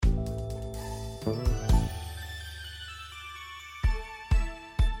Hello,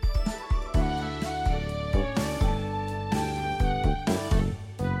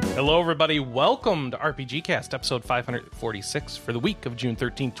 everybody. Welcome to RPG Cast, episode 546 for the week of June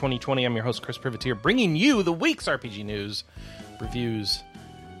 13th, 2020. I'm your host, Chris Privateer, bringing you the week's RPG news, reviews.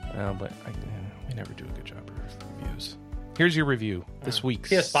 We never do a good job of reviews. Here's your review. This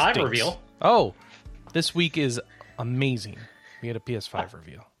week's PS5 stinks. reveal. Oh, this week is amazing. We had a PS5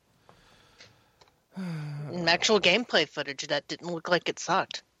 reveal. Actual gameplay footage that didn't look like it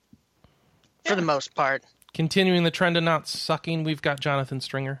sucked. For the most part. Continuing the trend of not sucking, we've got Jonathan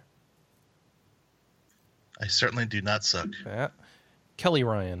Stringer. I certainly do not suck. Yeah. Kelly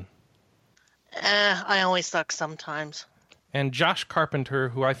Ryan. I only suck sometimes. And Josh Carpenter,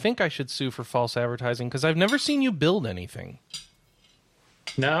 who I think I should sue for false advertising, because I've never seen you build anything.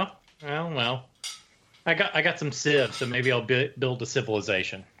 No? Well. I got some Civ, so maybe I'll build a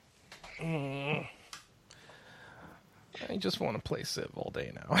civilization. I just want to play Civ all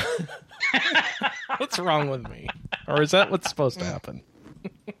day now. What's wrong with me? Or is that what's supposed to happen?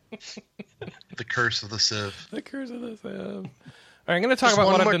 The curse of the Civ. The curse of the Civ. All right, I'm going to talk Just about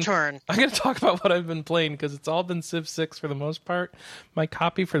one what more I've been. turn. I'm going to talk about what I've been playing because it's all been Civ 6 for the most part. My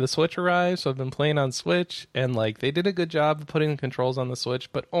copy for the Switch arrived, so I've been playing on Switch, and they did a good job of putting the controls on the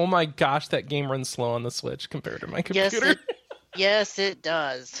Switch. But oh my gosh, that game runs slow on the Switch compared to my computer. Yes, it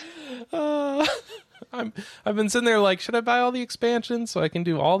does. I've been sitting there like, should I buy all the expansions so I can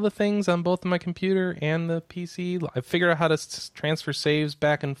do all the things on both my computer and the PC? I figured out how to transfer saves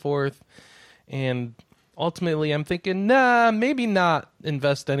back and forth, and ultimately I'm thinking, nah, maybe not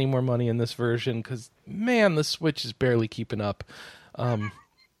invest any more money in this version because, man, the Switch is barely keeping up.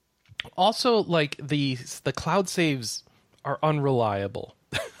 Also, the cloud saves are unreliable.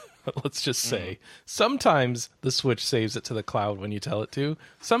 Let's just say. Sometimes the Switch saves it to the cloud when you tell it to.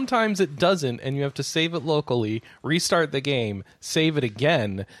 Sometimes it doesn't, and you have to save it locally, restart the game, save it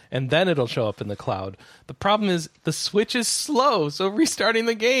again, and then it'll show up in the cloud. The problem is the Switch is slow, so restarting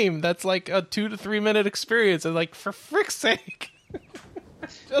the game, that's like a 2 to 3 minute experience. And for frick's sake, I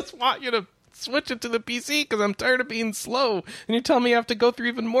just want you to switch it to the PC because I'm tired of being slow. And you tell me I have to go through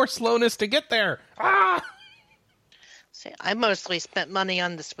even more slowness to get there. Ah! See, I mostly spent money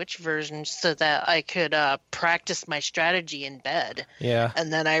on the Switch version so that I could practice my strategy in bed. Yeah.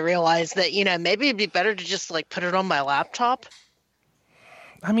 And then I realized that, maybe it'd be better to just put it on my laptop.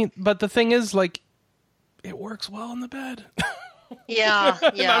 I mean, but the thing is, it works well in the bed. Yeah,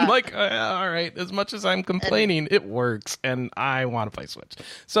 And yeah. I'm like, all right, as much as I'm complaining, it works, and I want to play Switch.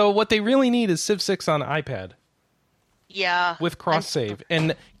 So what they really need is Civ 6 on iPad. Yeah. With cross-save.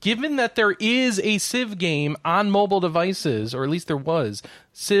 And given that there is a Civ game on mobile devices, or at least there was,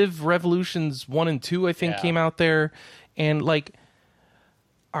 Civ Revolutions 1 and 2, I think, came out there. And, all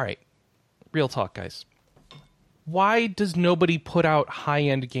right, real talk, guys. Why does nobody put out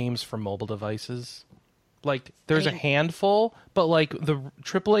high-end games for mobile devices? There's a handful, but, the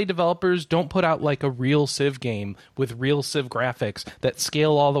AAA developers don't put out, a real Civ game with real Civ graphics that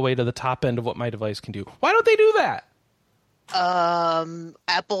scale all the way to the top end of what my device can do. Why don't they do that?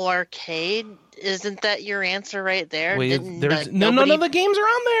 Apple Arcade, isn't that your answer right there? Wait, none of the games are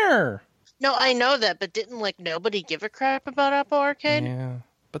on there. No, I know that, but didn't nobody give a crap about Apple Arcade? Yeah,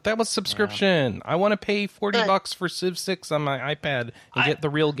 but that was subscription. Yeah. I want to pay $40 for Civ 6 on my iPad and get the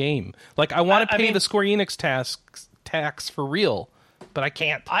real game. I want to pay the Square Enix tax for real, but I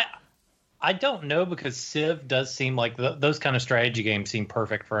can't. I don't know because Civ does seem like those kind of strategy games seem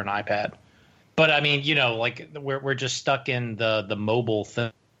perfect for an iPad. But I mean, we're just stuck in the mobile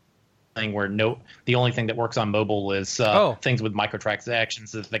thing where the only thing that works on mobile is things with microtransactions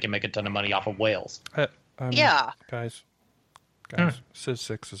so that they can make a ton of money off of whales. Yeah, guys, Civ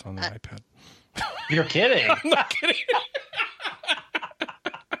 6 is on the iPad. You're kidding? I'm not kidding.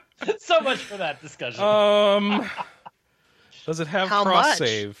 So much for that discussion. Does it have How cross much?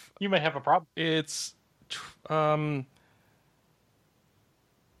 save? You may have a problem. It's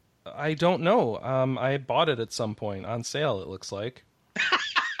I don't know. I bought it at some point on sale, it looks like.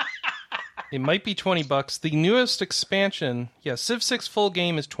 It might be $20. The newest expansion, Civ 6 full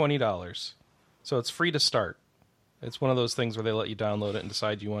game is $20. So it's free to start. It's one of those things where they let you download it and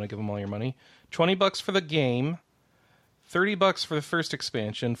decide you want to give them all your money. $20 for the game, $30 for the first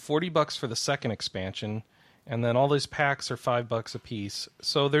expansion, $40 for the second expansion, and then all these packs are $5 a piece.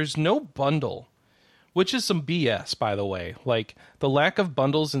 So there's no bundle. Which is some BS, by the way. The lack of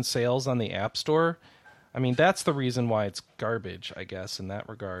bundles and sales on the App Store, I mean, that's the reason why it's garbage, I guess, in that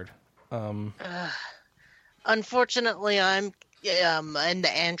regard. Unfortunately, I'm in the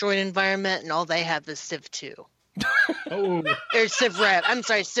Android environment, and all they have is Civ 2. Oh, Or Civ Rev. I'm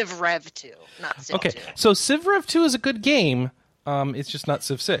sorry, Civ Rev 2, not Civ Okay, 2. so Civ Rev 2 is a good game. It's just not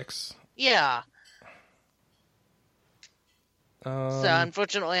Civ 6. Yeah. Um, So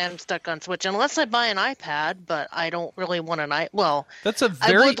unfortunately, I'm stuck on Switch unless I buy an iPad. But I don't really want an Well, That's a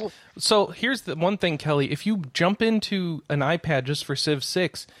I very... would. So here's the one thing, Kelly. If you jump into an iPad just for Civ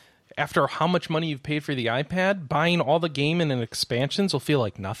 6, after how much money you've paid for the iPad, buying all the game and expansions will feel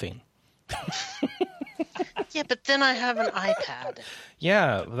like nothing. Yeah, but then I have an iPad.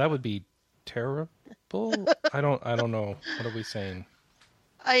 Yeah, that would be terrible. I don't know. What are we saying?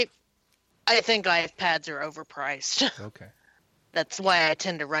 I think iPads are overpriced. Okay. That's why I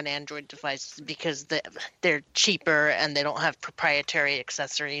tend to run Android devices because they're cheaper and they don't have proprietary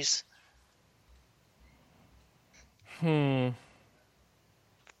accessories. that's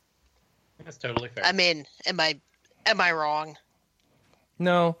totally fair. I mean, am I wrong?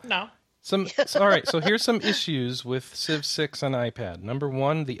 No. No. All right, so here's some issues with Civ 6 on iPad. Number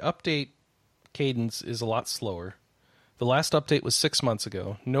one, the update cadence is a lot slower. The last update was 6 months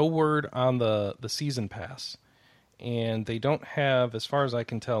ago. No word on the season pass. And they don't have, as far as I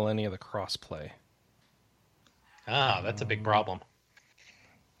can tell, any of the crossplay. That's a big problem.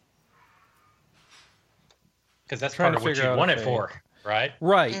 Because that's Trying part to of what figure you out want if it they- for, right?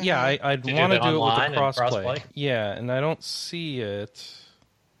 Right, yeah, I'd To do want to the do it with the online and crossplay. crossplay? Yeah, and I don't see it.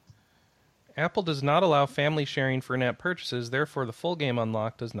 Apple does not allow family sharing for in-app purchases, therefore the full game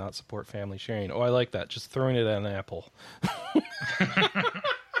unlock does not support family sharing. Oh, I like that, just throwing it at an Apple. I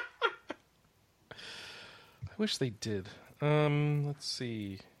wish they did. Let's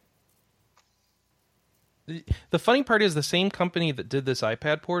see. The funny part is the same company that did this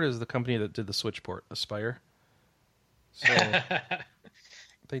iPad port is the company that did the Switch port, Aspire. So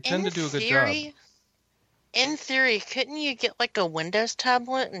they tend to do a good job. In theory, couldn't you get like a Windows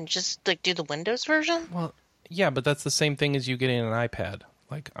tablet and just like do the Windows version? Well, yeah, but that's the same thing as you getting an iPad.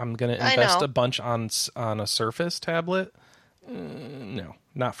 Like, I'm going to I invest know. a bunch on a Surface tablet. No,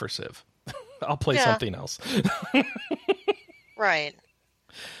 not for Civ. I'll play Yeah. something else. Right.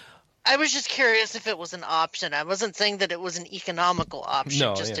 I was just curious if it was an option. I wasn't saying that it was an economical option,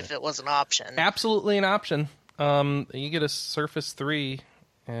 No, just yeah. if it was an option. Absolutely an option. You get a Surface 3,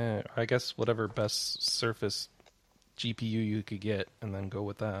 I guess whatever best Surface GPU you could get, and then go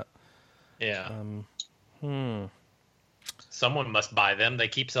with that. Yeah. Hmm. Someone must buy them. They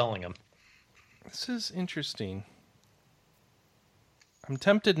keep selling them. This is interesting. I'm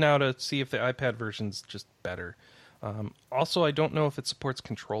tempted now to see if the iPad version's just better. Also, I don't know if it supports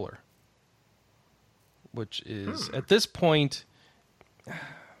controller, which is, at this point,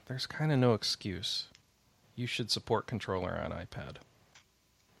 there's kind of no excuse. You should support controller on iPad.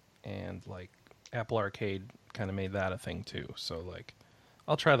 And, like, Apple Arcade kind of made that a thing, too. So, like,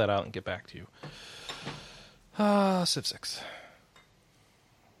 I'll try that out and get back to you. Civ 6.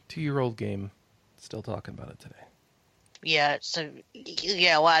 2-year-old game. Still talking about it today. Yeah, so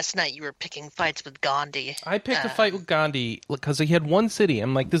last night you were picking fights with Gandhi. I picked a fight with Gandhi because he had one city.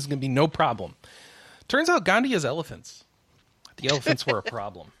 I'm like, this is going to be no problem. Turns out Gandhi has elephants. The elephants were a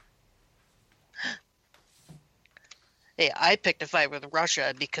problem. Hey, I picked a fight with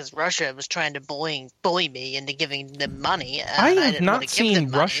Russia because Russia was trying to bully me into giving them money. And I have didn't not want to give them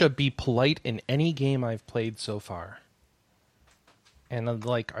seen money. Russia be polite in any game I've played so far. And I'm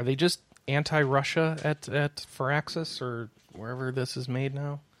like, are they just anti-Russia at Firaxis or wherever this is made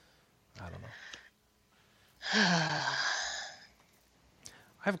now? I don't know. I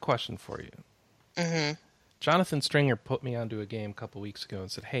have a question for you. Mm-hmm. Jonathan Stringer put me onto a game a couple weeks ago and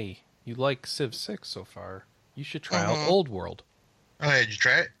said, hey, you like Civ 6 so far. You should try out Old World. Oh, yeah, did you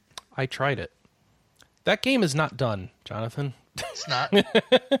try it? I tried it. That game is not done, Jonathan. It's not.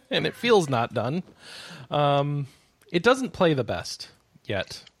 And it feels not done. It doesnn't play the best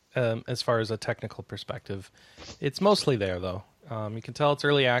yet, as far as a technical perspective. It's mostly there, though. You can tell it's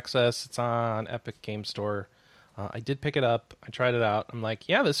early access. It's on Epic Game Store. I did pick it up. I tried it out. I'm like,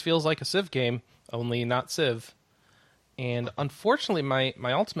 yeah, this feels like a Civ game, only not Civ. And unfortunately, my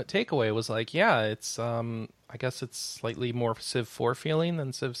ultimate takeaway was like, yeah, it's I guess it's slightly more Civ 4 feeling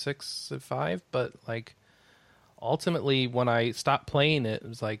than Civ 6, Civ 5, but like ultimately when I stopped playing it, it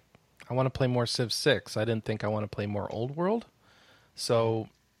was like I want to play more Civ 6. I didn't think I want to play more Old World. So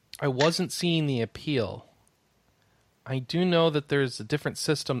I wasn't seeing the appeal. I do know that there's a different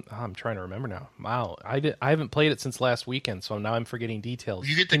system. Oh, I'm trying to remember now. Wow, I haven't played it since last weekend, so now I'm forgetting details.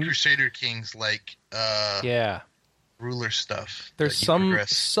 You get the Crusader Kings like yeah. ruler stuff. There's that you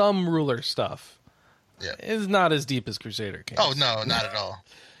progress. some ruler stuff. Yeah. It's not as deep as Crusader Kings. Oh no, not at all.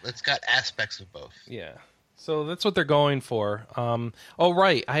 It's got aspects of both. Yeah. So that's what they're going for. Oh,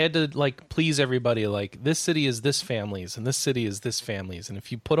 right. I had to please everybody. This city is this family's, and this city is this family's, and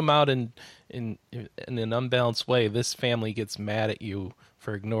if you put them out in an unbalanced way, this family gets mad at you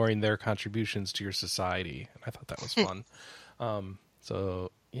for ignoring their contributions to your society. And I thought that was fun.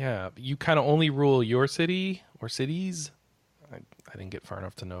 So yeah, you kind of only rule your city or cities. I didn't get far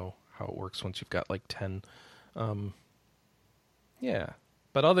enough to know how it works once you've got 10. Yeah.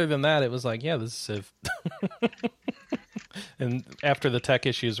 But other than that, it was this is Civ. And after the tech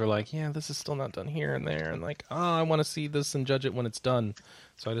issues were this is still not done here and there. And I want to see this and judge it when it's done.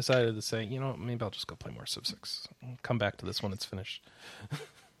 So I decided to say, maybe I'll just go play more Civ 6. And come back to this when it's finished.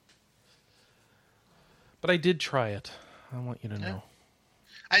 But I did try it. I want you to know.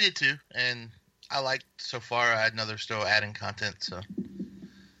 I did too. And I liked so far. I know they're still adding content. So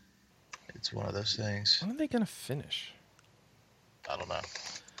it's one of those things. When are they going to finish? I don't know.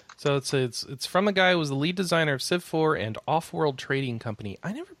 So it's from the guy who was the lead designer of Civ 4 and Off-World Trading Company.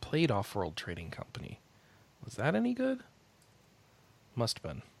 I never played Off-World Trading Company. Was that any good? Must have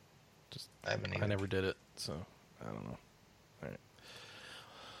been. I never did it, so I don't know. All right.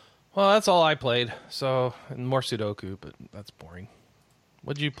 Well, that's all I played. So, and more Sudoku, but that's boring.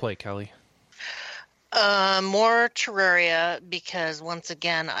 What did you play, Kelly? More Terraria, because once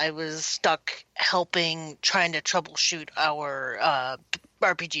again I was stuck trying to troubleshoot our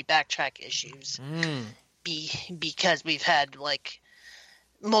RPG backtrack issues. Because we've had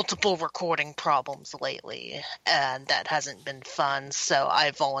multiple recording problems lately, and that hasn't been fun. So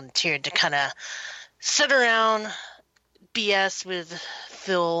I volunteered to kind of sit around, BS with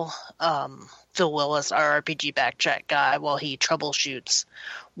Phil Willis, our RPG backtrack guy, while he troubleshoots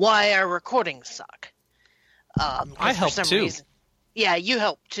why our recordings suck. I help too. Yeah, you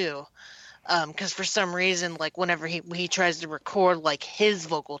help too. Because for some reason, whenever he tries to record, his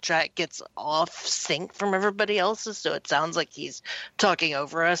vocal track gets off sync from everybody else's, so it sounds like he's talking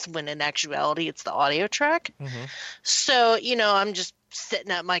over us when in actuality it's the audio track. Mm-hmm. So, I'm just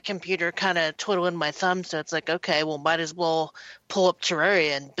sitting at my computer kind of twiddling my thumbs, so it's okay, well, might as well pull up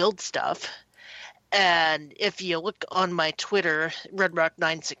Terraria and build stuff. And if you look on my Twitter,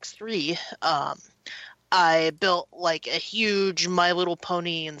 RedRock963, I built a huge My Little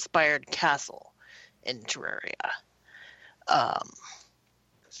Pony inspired castle in Terraria.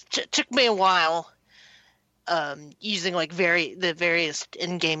 Took me a while, using the various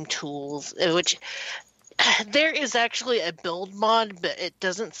in-game tools, which there is actually a build mod, but it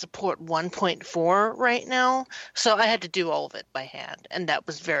doesn't support 1.4 right now, so I had to do all of it by hand, and that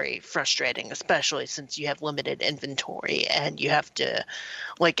was very frustrating, especially since you have limited inventory and you have to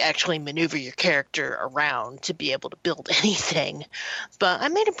actually maneuver your character around to be able to build anything. But I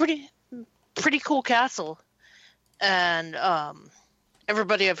made a pretty cool castle, and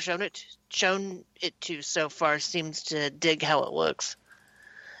everybody I've shown it to so far seems to dig how it looks.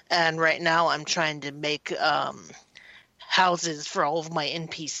 And right now I'm trying to make houses for all of my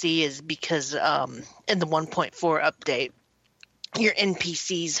NPCs because in the 1.4 update, your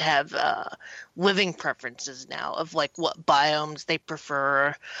NPCs have living preferences now of what biomes they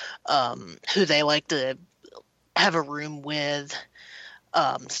prefer, who they like to have a room with,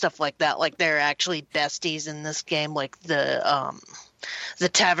 stuff like that. They're actually besties in this game. The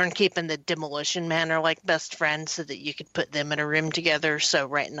Tavern Keep and the Demolition Man are best friends, so that you could put them in a room together. So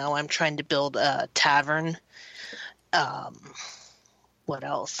right now I'm trying to build a tavern. What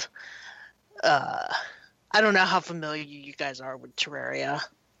else? I don't know how familiar you guys are with Terraria.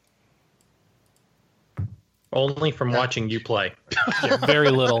 Only from watching you play. Yeah, very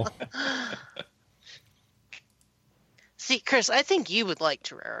little. See, Chris, I think you would like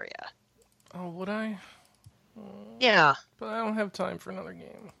Terraria. Oh, would I? Yeah. But I don't have time for another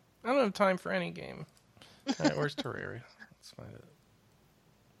game. I don't have time for any game. All right, where's Terraria? Let's find it.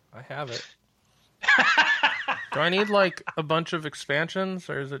 I have it. Do I need a bunch of expansions,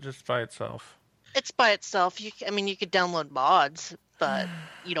 or is it just by itself? It's by itself. You could download mods, but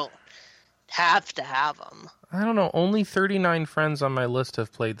you don't have to have them. I don't know. Only 39 friends on my list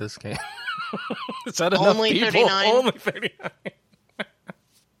have played this game. Is that enough Only people? 39? Only 39.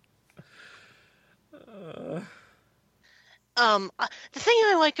 The thing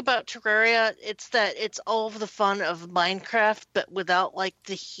I like about Terraria, it's that it's all of the fun of Minecraft, but without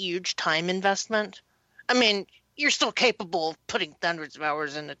the huge time investment. I mean, you're still capable of putting hundreds of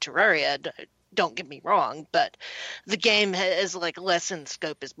hours into Terraria. Don't get me wrong, but the game is less in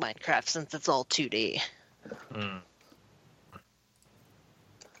scope as Minecraft since it's all 2D.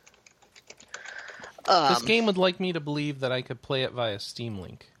 This game would like me to believe that I could play it via Steam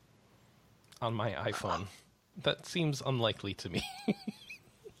Link on my iPhone. That seems unlikely to me.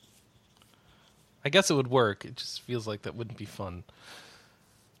 I guess it would work. It just feels like that wouldn't be fun.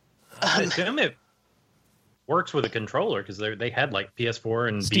 I assume it works with a controller because they had like PS4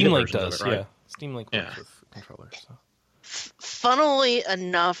 and Steam Vita Link versions does, of it, right? yeah. Steam Link works with controllers. So. Funnily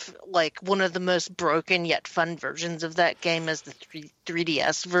enough, like one of the most broken yet fun versions of that game is the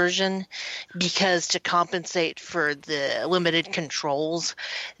 3DS version, because to compensate for the limited controls,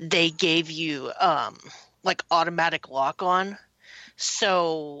 they gave you like automatic lock on.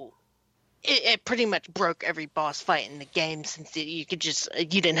 So it pretty much broke every boss fight in the game, since you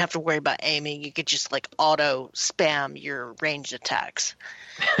didn't have to worry about aiming. You could just like auto spam your ranged attacks.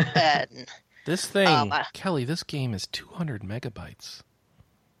 And This thing, Kelly, this game is 200 megabytes.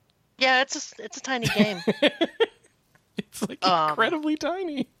 yeah, it's a tiny game. It's like incredibly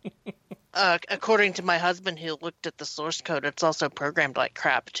tiny. According to my husband, who looked at the source code, it's also programmed like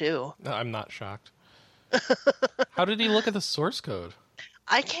crap too. No, I'm not shocked. How did he look at the source code?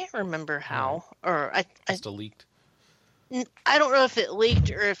 I can't remember how, or Just leaked. I don't know if it leaked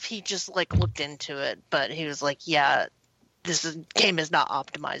or if he just like looked into it, but he was like, "Yeah, game is not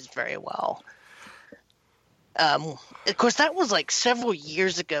optimized very well." Of course, that was like several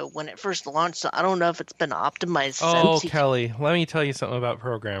years ago when it first launched, so I don't know if it's been optimized since. Oh, Kelly, let me tell you something about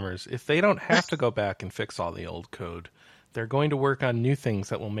programmers. If they don't have to go back and fix all the old code, they're going to work on new things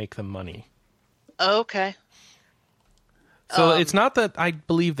that will make them money. Okay. So it's not that I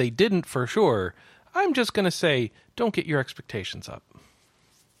believe they didn't for sure. I'm just going to say, don't get your expectations up.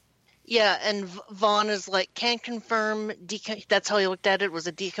 Yeah, and Vaughn is like, can confirm, that's how he looked at it, was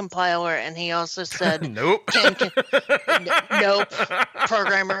a decompiler, and he also said, Nope. Nope,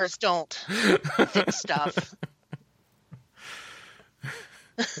 programmers don't fix stuff.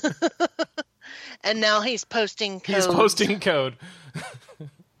 And now he's posting code. He's posting code. All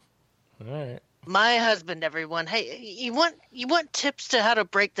right. My husband, everyone. Hey, you want tips to how to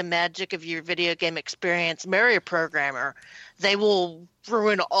break the magic of your video game experience? Marry a programmer. They will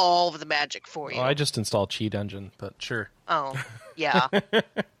ruin all of the magic for you. Well, I just installed Cheat Engine, but sure. Oh, yeah.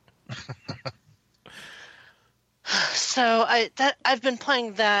 So I've been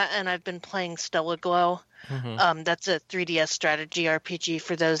playing that, and I've been playing Stella Glow. Mm-hmm. That's a 3DS strategy RPG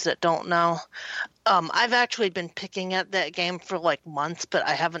for those that don't know. I've actually been picking at that game for like months, but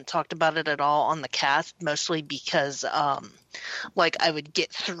I haven't talked about it at all on the cast, mostly because like I would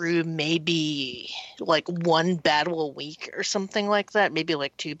get through maybe like one battle a week or something like that, maybe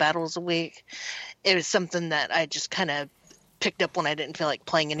like 2 battles a week. It was something that I just kind of picked up when I didn't feel like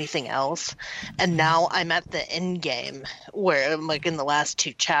playing anything else. And now I'm at the end game where I'm like in the last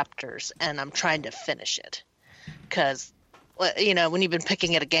 2 chapters and I'm trying to finish it. Because, you know, when you've been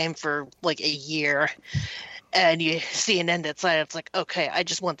picking at a game for like a year and you see an end outside, it's like, okay, I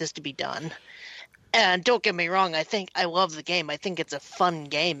just want this to be done. And don't get me wrong, I love the game. I think it's a fun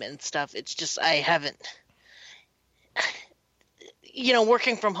game and stuff. It's just I haven't... You know,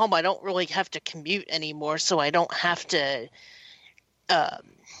 working from home, I don't really have to commute anymore, so I don't have to,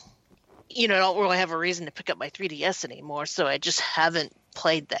 you know, I don't really have a reason to pick up my 3DS anymore, so I just haven't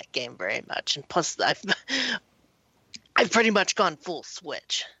played that game very much. And plus, I've pretty much gone full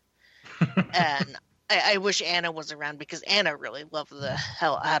Switch. And I wish Anna was around, because Anna really loved the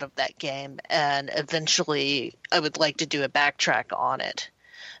hell out of that game, and eventually I would like to do a backtrack on it.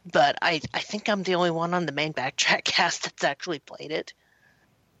 But I think I'm the only one on the main backtrack cast that's actually played it.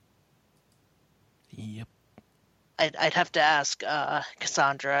 Yep. I'd have to ask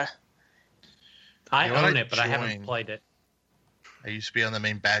Cassandra. I own it, but I haven't played it. I used to be on the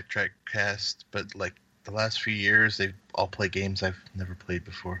main backtrack cast, but like the last few years, they all play games I've never played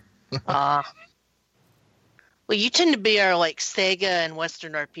before. Well, you tend to be our like Sega and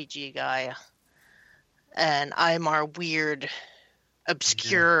Western RPG guy, and I'm our weird,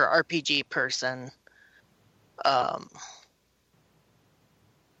 obscure RPG person.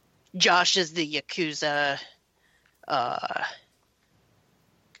 Josh is the Yakuza. The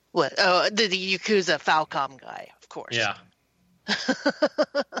Yakuza Falcom guy, of course. Yeah.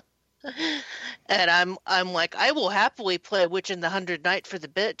 And I'm like, I will happily play Witch in the 100 Night for the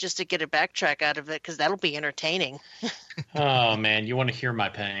bit just to get a backtrack out of it, because that'll be entertaining. Oh man, you want to hear my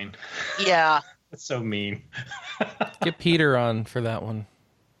pain? Yeah. That's so mean. Get Peter on for that one.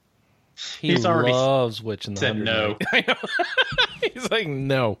 He's already loves Witch in the said 100 no. Night. I know. He's like,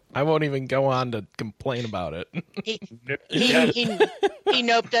 no, I won't even go on to complain about it. He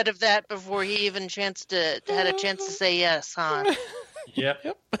noped out of that before he even had a chance to say yes, huh?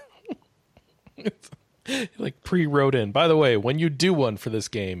 Yep. Like pre-wrote in. By the way, when you do one for this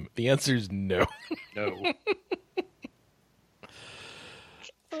game, the answer is no. No.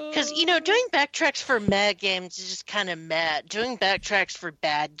 Because, doing backtracks for mad games is just kind of mad. Doing backtracks for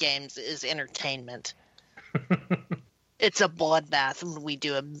bad games is entertainment. It's a bloodbath when we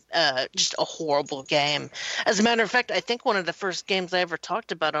do just a horrible game. As a matter of fact, I think one of the first games I ever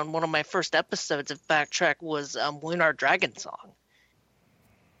talked about on one of my first episodes of Backtrack was Win Our Dragon Song.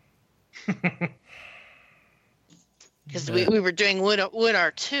 Because we were doing Win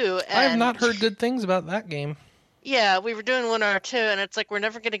Our 2. And I have not heard good things about that game. yeah, we were doing Win Our 2, and it's like we're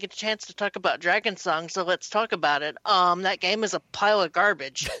never going to get a chance to talk about Dragon Song, so let's talk about it. That game is a pile of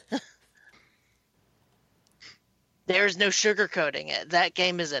garbage. There's no sugarcoating it. That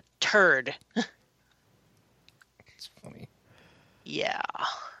game is a turd. It's funny. Yeah.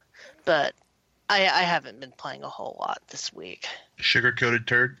 But I haven't been playing a whole lot this week. Sugar-coated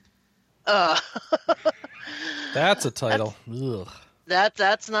turd. That's a title. Ugh.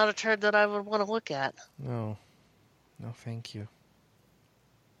 That's not a turd that I would want to look at. No, thank you.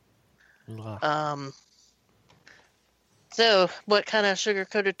 Ugh. So, what kind of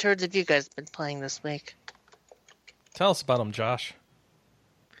sugar-coated turds have you guys been playing this week? Tell us about them, Josh.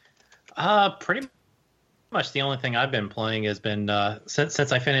 Pretty much the only thing I've been playing has been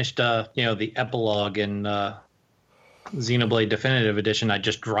since I finished the epilogue in Xenoblade Definitive Edition. I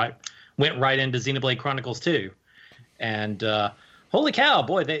just went right into Xenoblade Chronicles 2, and holy cow,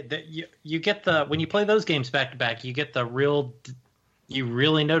 boy! You get when you play those games back to back, you get you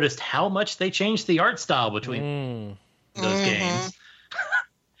really noticed how much they changed the art style between those games.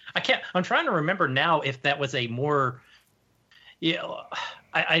 I'm trying to remember now if that was a more,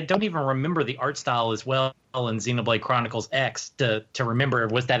 I don't even remember the art style as well in Xenoblade Chronicles X to remember.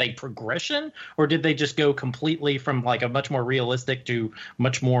 Was that a progression, or did they just go completely from like a much more realistic to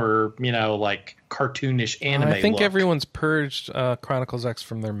much more, like cartoonish anime I think look? everyone's purged Chronicles X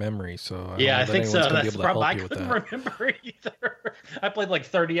from their memory, so I think so. That's the problem. I with couldn't that. remember either. I played like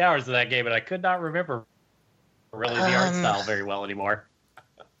 30 hours of that game, and I could not remember really the art style very well anymore.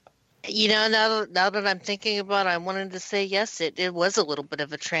 Now that I'm thinking about it, I wanted to say yes, it was a little bit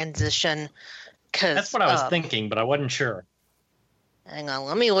of a transition. That's what I was thinking, but I wasn't sure. Hang on,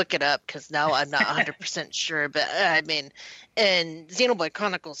 let me look it up, because now I'm not 100% sure. But, I mean, in Xenoblade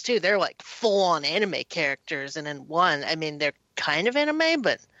Chronicles 2, they're like full-on anime characters. And in 1, I mean, they're kind of anime,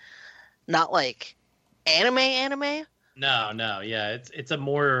 but not like anime. No, yeah. It's a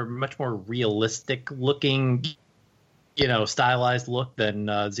much more realistic looking, stylized look than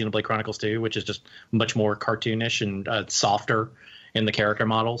Xenoblade Chronicles 2, which is just much more cartoonish and softer in the character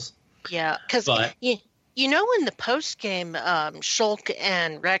models. Yeah, because in the post game, Shulk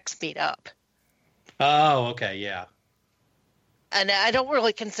and Rex meet up. Oh, okay, yeah. And I don't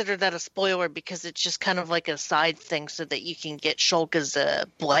really consider that a spoiler because it's just kind of like a side thing so that you can get Shulk as a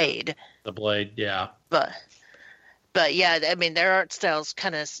blade. The blade, yeah. But yeah, I mean, their art styles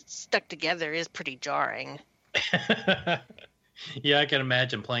kind of stuck together is pretty jarring. Yeah, I can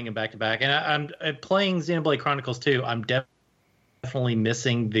imagine playing them back to back. And I'm playing Xenoblade Chronicles 2. I'm definitely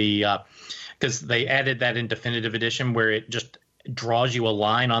missing because they added that in Definitive Edition where it just draws you a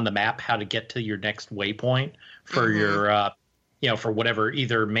line on the map how to get to your next waypoint for your for whatever,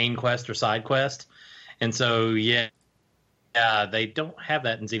 either main quest or side quest. And so yeah, they don't have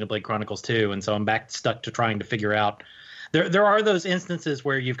that in Xenoblade Chronicles 2, and so I'm stuck to trying to figure out. There are those instances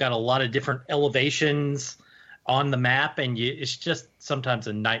where you've got a lot of different elevations on the map, and it's just sometimes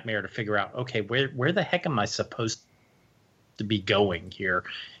a nightmare to figure out, okay, where the heck am I supposed to be going here?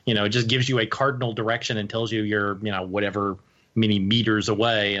 It just gives you a cardinal direction and tells you you're, whatever many meters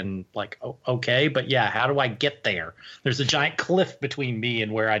away, and like, okay, but yeah, how do I get there? There's a giant cliff between me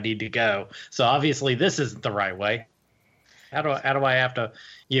and where I need to go. So obviously this isn't the right way. How do I have to,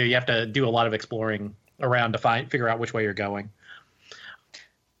 you have to do a lot of exploring around to figure out which way you're going.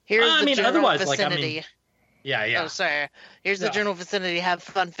 Here's the general vicinity. Yeah. Oh, sorry. Here's the general vicinity. Have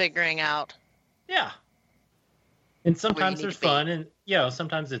fun figuring out. Yeah. And sometimes there's fun, and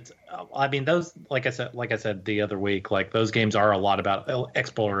sometimes it's. I mean, those like I said the other week, like those games are a lot about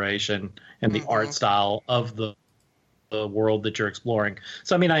exploration and the art style of the world that you're exploring.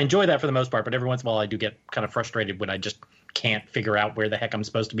 So I mean, I enjoy that for the most part, but every once in a while I do get kind of frustrated when I just can't figure out where the heck I'm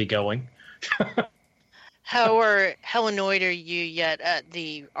supposed to be going. How annoyed are you yet at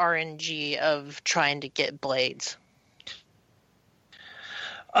the RNG of trying to get blades?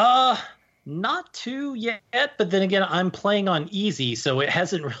 Not too yet, but then again, I'm playing on easy, so it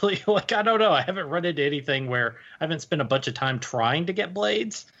hasn't really, I don't know. I haven't run into anything where I haven't spent a bunch of time trying to get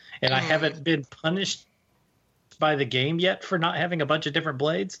blades, and I haven't been punished by the game yet for not having a bunch of different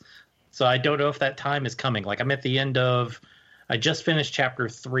blades. So I don't know if that time is coming. Like, I'm at the end I just finished chapter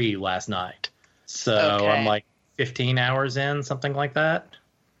 3 last night. So I'm like 15 hours in, something like that.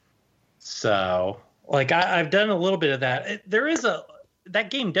 So, like, I've done a little bit of that. That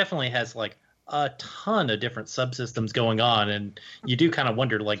game definitely has like a ton of different subsystems going on, and you do kind of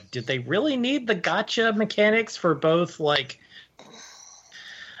wonder, like, did they really need the gotcha mechanics for both, like,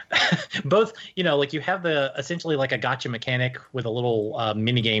 both, like you have the essentially like a gotcha mechanic with a little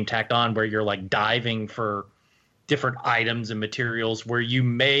mini game tacked on where you're like diving for different items and materials where you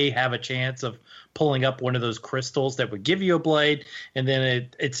may have a chance of pulling up one of those crystals that would give you a blade, and then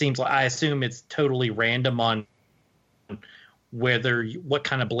it seems like, I assume it's totally random on what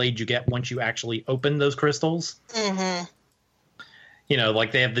kind of blade you get once you actually open those crystals. Mm-hmm.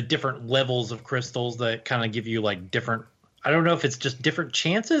 Like they have the different levels of crystals that kind of give you like different, I don't know if it's just different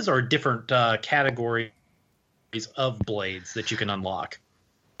chances or different categories of blades that you can unlock.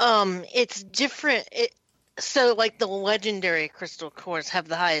 It's different. So, like, the legendary crystal cores have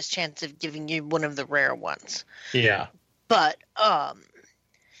the highest chance of giving you one of the rare ones. Yeah. But,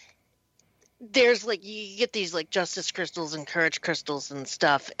 there's, like, you get these, like, justice crystals and courage crystals and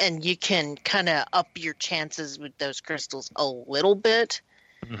stuff, and you can kind of up your chances with those crystals a little bit.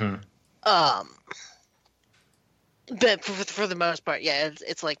 Mm-hmm. But for the most part, yeah,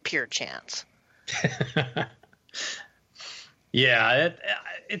 it's like pure chance. Yeah,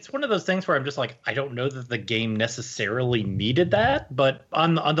 it's one of those things where I'm just like, I don't know that the game necessarily needed that, but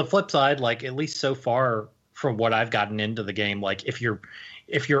on the flip side, like, at least so far from what I've gotten into the game, like, if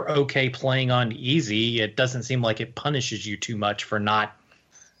you're okay playing on easy, it doesn't seem like it punishes you too much for not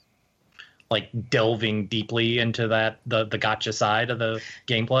like delving deeply into the gotcha side of the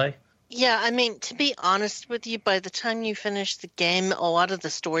gameplay. Yeah, I mean, to be honest with you, by the time you finish the game, a lot of the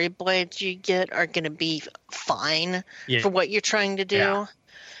story blades you get are going to be fine for what you're trying to do. Yeah.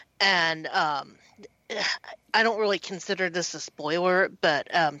 And I don't really consider this a spoiler, but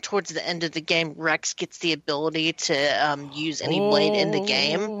towards the end of the game, Rex gets the ability to use any blade in the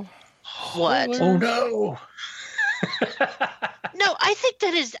game. What? Oh, no. No, I think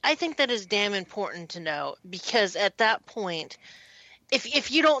that is damn important to know, because at that point,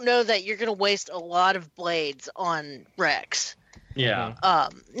 if you don't know that, you're going to waste a lot of blades on Rex. Yeah.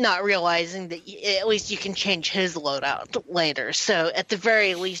 Not realizing that at least you can change his loadout later. So at the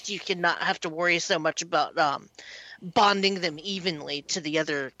very least, you can not have to worry so much about bonding them evenly to the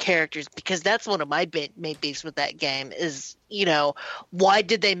other characters, because that's one of my main beefs with that game is, why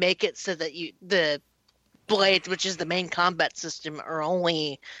did they make it so that the blades, which is the main combat system, are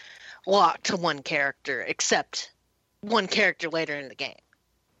only locked to one character, except one character later in the game.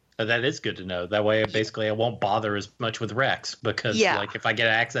 That is good to know. That way, basically, I won't bother as much with Rex, because like, if I get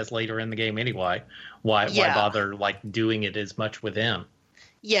access later in the game anyway, why bother like doing it as much with him?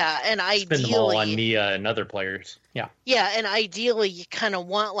 Yeah, and ideally spend them all on Nia and other players. Yeah. Yeah, and ideally you kind of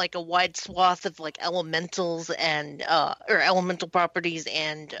want like a wide swath of like elementals and or elemental properties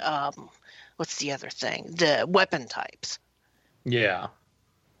and what's the other thing? The weapon types. Yeah.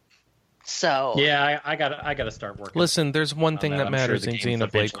 So yeah, I gotta start working. Listen, there's one thing that matters in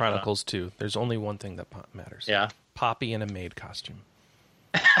Xenoblade Chronicles 2. There's only one thing that matters. Yeah, Poppy in a maid costume.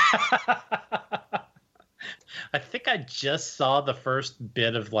 I think I just saw the first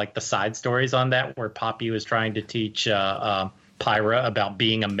bit of like the side stories on that, where Poppy was trying to teach Pyra about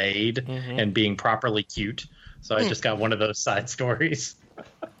being a maid and being properly cute. So I just got one of those side stories.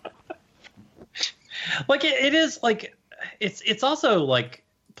 Like it is like it's also like,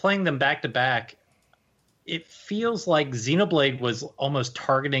 playing them back to back, it feels like Xenoblade was almost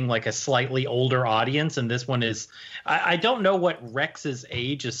targeting like a slightly older audience, and this one is, I don't know what Rex's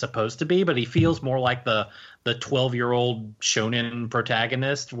age is supposed to be, but he feels more like the 12-year-old shonen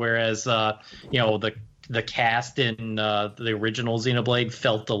protagonist, whereas the cast in the original Xenoblade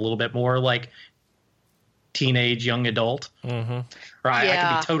felt a little bit more like teenage young adult. Right, yeah.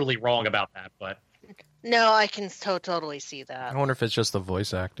 I could be totally wrong about that, but no, I can totally see that. I wonder if it's just the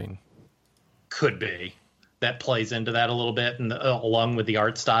voice acting. Could be. That plays into that a little bit, and along with the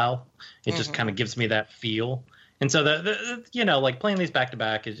art style, it just kind of gives me that feel. And so like playing these back to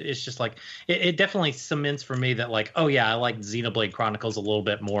back is just like it definitely cements for me that like, oh yeah, I like Xenoblade Chronicles a little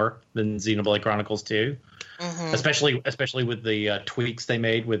bit more than Xenoblade Chronicles 2, especially with the tweaks they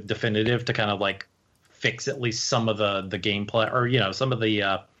made with Definitive to kind of like fix at least some of the gameplay, or some of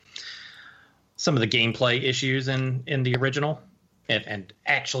the gameplay issues in the original, and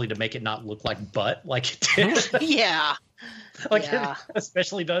actually to make it not look like butt like it did. Yeah. It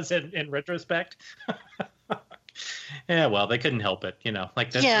especially does in retrospect. Yeah, well, they couldn't help it,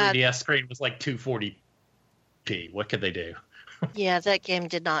 Like the 3DS screen was like 240p. What could they do? Yeah, that game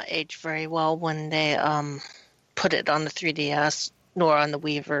did not age very well when they put it on the 3DS nor on the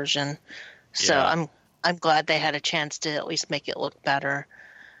Wii version. So I'm glad they had a chance to at least make it look better.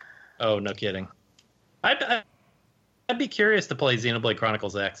 Oh, no kidding. I'd be curious to play Xenoblade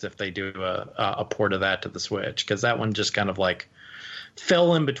Chronicles X if they do a port of that to the Switch, because that one just kind of like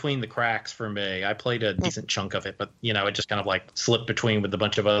fell in between the cracks for me. I played a decent chunk of it, but it just kind of like slipped between with a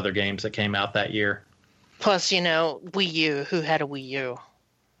bunch of other games that came out that year. Plus, Wii U. Who had a Wii U?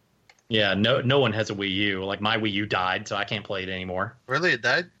 Yeah, no one has a Wii U. Like my Wii U died, so I can't play it anymore. Really, it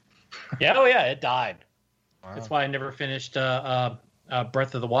died? Yeah, it died. Wow. That's why I never finished Breath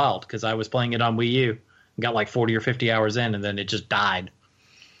of the Wild, because I was playing it on Wii U. Got like 40 or 50 hours in, and then it just died.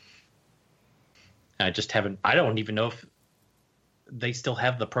 I don't even know if they still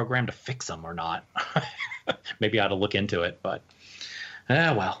have the program to fix them or not. Maybe I ought to look into it, but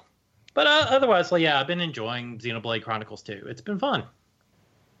well. But otherwise, yeah, I've been enjoying Xenoblade Chronicles 2. It's been fun.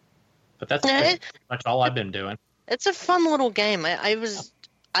 But that's pretty much all I've been doing. It's a fun little game.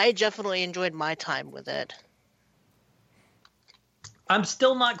 I definitely enjoyed my time with it. I'm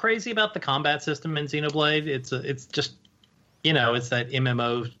still not crazy about the combat system in Xenoblade. It's just, it's that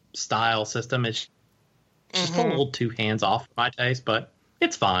MMO style system. It's just a little too hands off my taste, but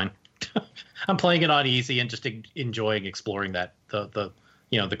it's fine. I'm playing it on easy and just enjoying exploring that the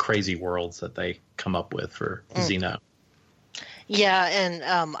crazy worlds that they come up with for Xeno. Yeah, and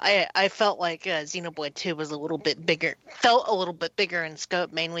I felt like Xenoblade 2 was a little bit bigger. Felt a little bit bigger in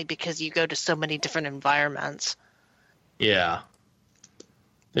scope, mainly because you go to so many different environments. Yeah.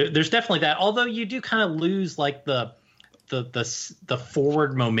 There's definitely that. Although you do kind of lose like the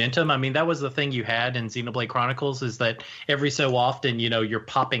forward momentum. I mean, that was the thing you had in Xenoblade Chronicles, is that every so often, you're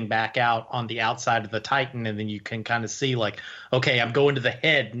popping back out on the outside of the Titan, and then you can kind of see like, okay, I'm going to the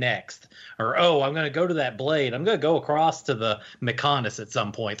head next, or I'm going to go to that blade. I'm going to go across to the Mechonis at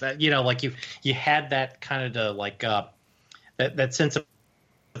some point. That like you had that kind of like that sense of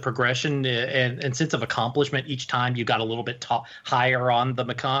progression and sense of accomplishment each time you got a little bit higher on the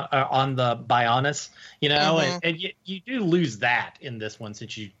on the Bionis, and you do lose that in this one,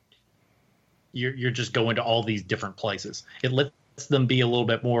 since you're just going to all these different places. It lets them be a little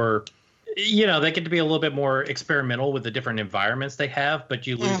bit more, they get to be a little bit more experimental with the different environments they have, but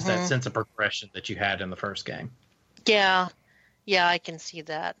you lose that sense of progression that you had in the first game. Yeah, I can see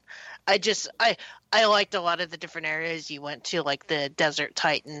that. I liked a lot of the different areas you went to, like the Desert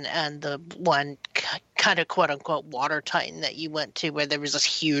Titan and the one kind of quote unquote water Titan that you went to, where there was this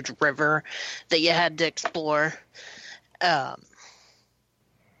huge river that you had to explore. And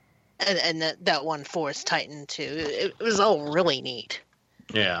that one Forest Titan too. It was all really neat.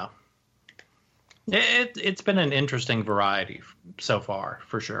 Yeah. It's been an interesting variety so far,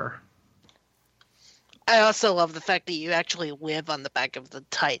 for sure. I also love the fact that you actually live on the back of the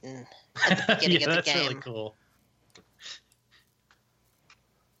Titan at the beginning of the game. That's really cool.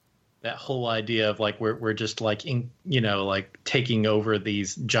 That whole idea of like we're just like like taking over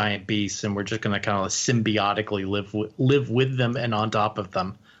these giant beasts, and we're just going to kind of symbiotically live with them and on top of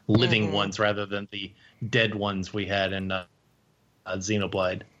them, living ones rather than the dead ones we had in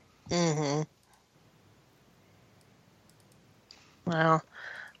Xenoblade. Mm-hmm. Wow.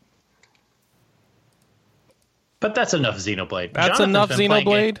 But that's enough Xenoblade. That's enough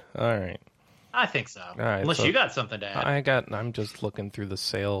Xenoblade? All right. I think so. All right, Unless you got something to add. I'm just looking through the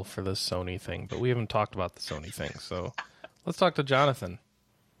sale for the Sony thing, but we haven't talked about the Sony thing, so let's talk to Jonathan.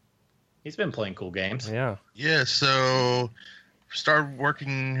 He's been playing cool games. Yeah. Yeah, so continued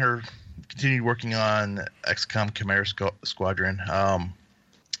working on XCOM Chimera Squadron. How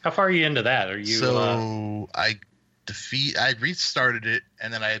far are you into that? Are you I restarted it,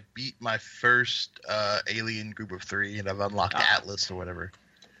 and then I beat my first alien group of 3, and I've unlocked Atlas or whatever.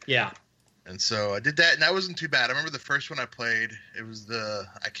 Yeah. And so I did that, and that wasn't too bad. I remember the first one I played, it was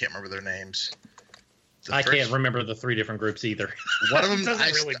I can't remember their names. I can't remember the 3 different groups either. One of them,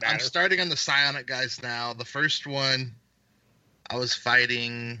 really I'm starting on the Psionic guys now. The first one, I was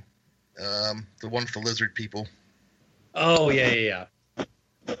fighting the one with the lizard people. Oh, yeah.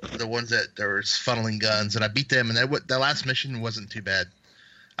 The ones that were funneling guns, and I beat them, and that last mission wasn't too bad.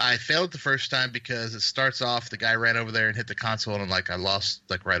 I failed the first time because it starts off, the guy ran over there and hit the console, and I lost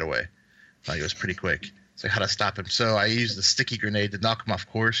right away. It was pretty quick. So I had to stop him. So I used the sticky grenade to knock him off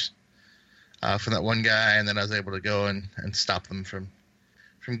course from that one guy, and then I was able to go and stop them from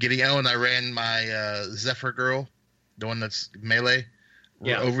getting out. And I ran my Zephyr girl, the one that's melee,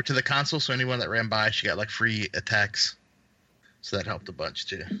 over to the console. So anyone that ran by, she got free attacks. So that helped a bunch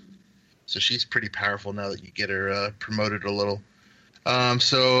too. So she's pretty powerful now that you get her promoted a little.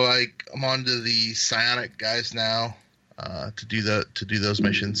 So I'm on to the Psionic guys now to do those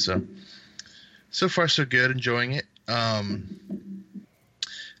missions. So far so good, enjoying it. The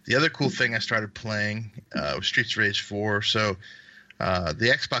other cool thing I started playing was Streets of Rage 4. So The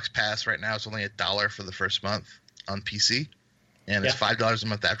Xbox Pass right now is only $1 for the first month on PC, and it's $5 a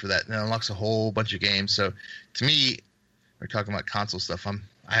month after that, and it unlocks a whole bunch of games. So, to me, we're talking about console stuff.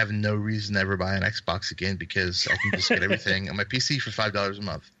 I have no reason to ever buy an Xbox again because I can just get everything on my PC for $5 a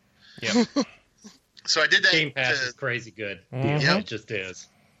month. Yeah. So I did that. Game Pass is crazy good. Mhm. Yeah, it just is.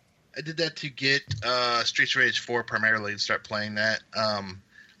 I did that to get Streets of Rage 4 primarily and start playing that.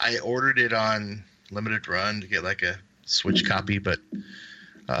 I ordered it on limited run to get like a Switch copy, but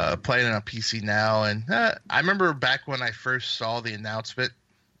playing it on PC now. And I remember back when I first saw the announcement.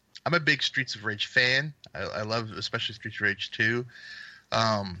 I'm a big Streets of Rage fan. I love especially Streets of Rage 2.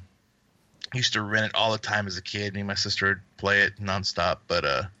 Used to rent it all the time as a kid. Me and my sister would play it nonstop.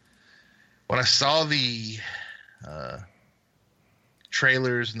 But when I saw the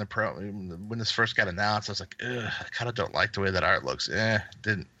trailers and when this first got announced, I was like, ugh, I kind of don't like the way that art looks.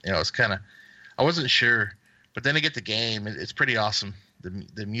 It's kind of, I wasn't sure. But then to get the game, it's pretty awesome.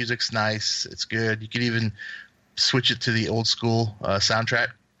 The music's nice. It's good. You could even switch it to the old school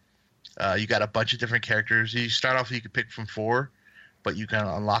soundtrack. You got a bunch of different characters. You start off, you could pick from 4, but you can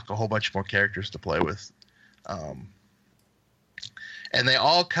unlock a whole bunch more characters to play with. And they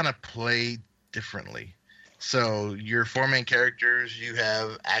all kind of play differently. So your 4 main characters, you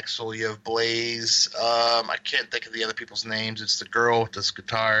have Axel, you have Blaze. I can't think of the other people's names. It's the girl with this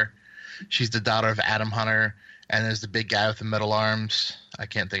guitar. She's the daughter of Adam Hunter. And there's the big guy with the metal arms. I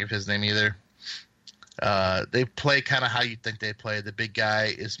can't think of his name either. They play kind of how you think they play. The big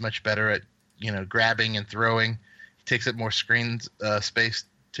guy is much better at, grabbing and throwing. He takes up more screen space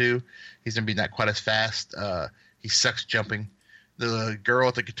too. He's gonna be not quite as fast. He sucks jumping. The girl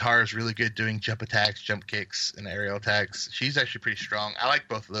with the guitar is really good doing jump attacks, jump kicks, and aerial attacks. She's actually pretty strong. I like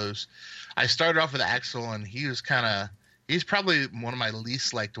both of those. I started off with Axel, and he's probably one of my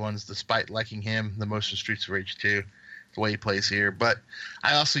least liked ones, despite liking him the most in Streets of Rage 2, the way he plays here. But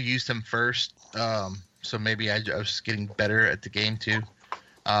I also used him first, so maybe I was getting better at the game too.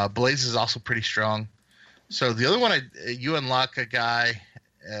 Blaze is also pretty strong. So the other one, you unlock a guy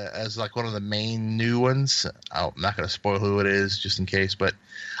as like one of the main new ones. I'm not going to spoil who it is just in case, but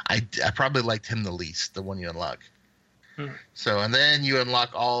I probably liked him the least, the one you unlock. So, and then you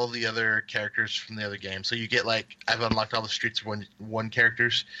unlock all the other characters from the other game. So you get I've unlocked all the Streets of one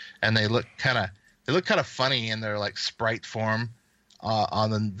characters, and they look kind of funny in their like sprite form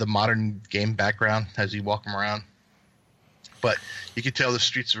on the modern game background as you walk them around. But you can tell the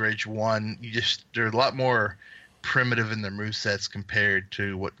Streets of Rage 1, they're a lot more primitive in their movesets compared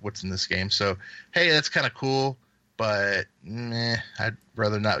to what's in this game. So, hey, that's kind of cool, but I'd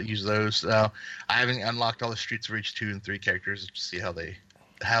rather not use those. I haven't unlocked all the Streets of Rage 2 and 3 characters to see how they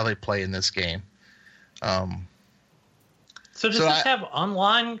play in this game. So does this have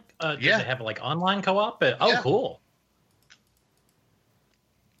online? Does it have like online co-op? Cool.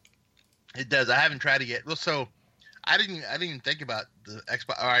 It does. I haven't tried it yet. Well, so I didn't even think about the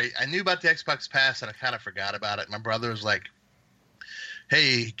Xbox. I knew about the Xbox Pass and I kind of forgot about it. My brother was like,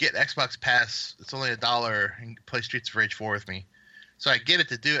 "Hey, get Xbox Pass. It's only $1 and play Streets of Rage 4 with me." So I get it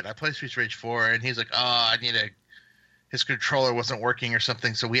to do it. And I play Streets of Rage 4, and he's like, "Oh, his controller wasn't working or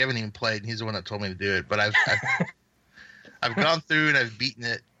something." So we haven't even played. And he's the one that told me to do it. But I've gone through and I've beaten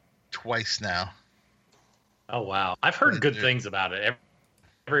it twice now. Oh wow! I've heard good things about it.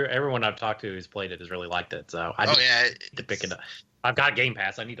 Everyone I've talked to who's played it has really liked it. So I need to pick it up. I've got Game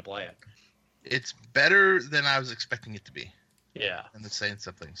Pass. I need to play it. It's better than I was expecting it to be. Yeah, and it's saying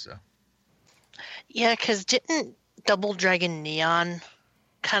something. So yeah, because didn't Double Dragon Neon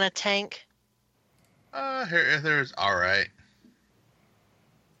kind of tank? There's all right,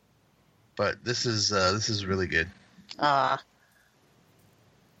 but this is really good. I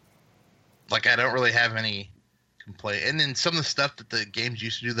don't really have any complaint. And then some of the stuff that the games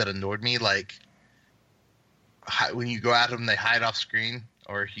used to do that annoyed me, like when you go at them, they hide off screen,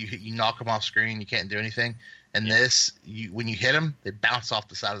 or you knock them off screen, you can't do anything. And when you hit them, they bounce off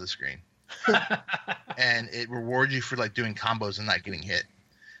the side of the screen, and it rewards you for doing combos and not getting hit.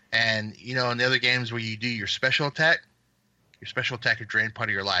 And in the other games where you do your special attack will drain part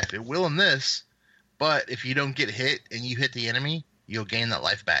of your life. It will in this, but if you don't get hit and you hit the enemy, you'll gain that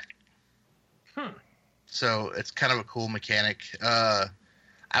life back. So it's kind of a cool mechanic.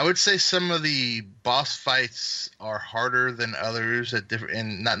 I would say some of the boss fights are harder than others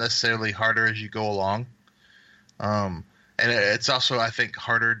and not necessarily harder as you go along. And it's also, I think,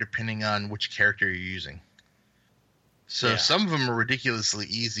 harder depending on which character you're using. So some of them are ridiculously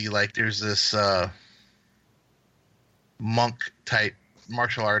easy. Like there's this monk type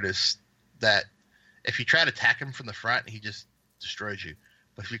martial artist that if you try to attack him from the front, he just destroys you.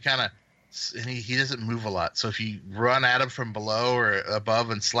 But if you kind of and he doesn't move a lot. So if you run at him from below or above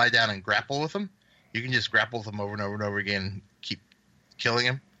and slide down and grapple with him, you can just grapple with him over and over and over again and keep killing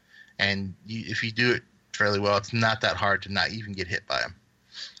him. And if you do it fairly well, it's not that hard to not even get hit by him.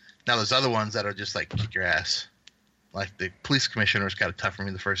 Now, there's other ones that are just like kick your ass. Like the police commissioner was kind of tough for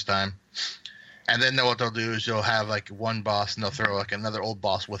me the first time. And then what they'll do is you'll have like one boss and they'll throw like another old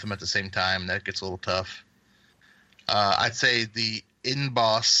boss with them at the same time. That gets a little tough. I'd say the in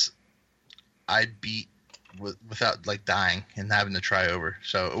boss I beat without like dying and having to try over,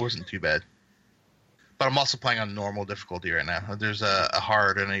 so it wasn't too bad. But I'm also playing on normal difficulty right now. There's a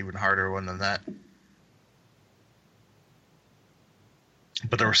hard and an even harder one than that.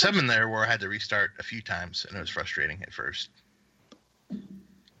 But there were some in there where I had to restart a few times, and it was frustrating at first.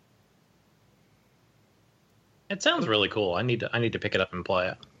 It sounds really cool. I need to pick it up and play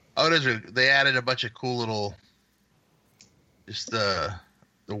it. Oh, it is. They added a bunch of cool little, just the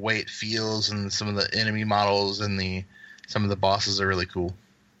way it feels, and some of the enemy models and some of the bosses are really cool.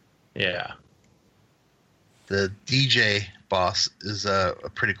 Yeah. The DJ boss is a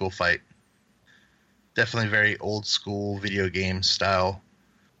pretty cool fight. Definitely very old school video game style,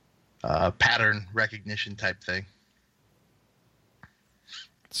 pattern recognition type thing.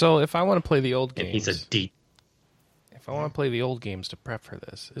 So if I want to play the old And games, he's a deep. if I want to play the old games to prep for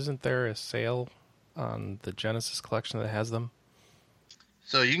this, isn't there a sale on the Genesis collection that has them?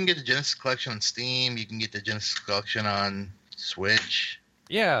 So you can get the Genesis collection on Steam. You can get the Genesis collection on Switch.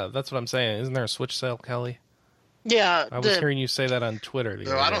 Yeah, that's what I'm saying. Isn't there a Switch sale, Kelly? Yeah. I was hearing you say that on Twitter.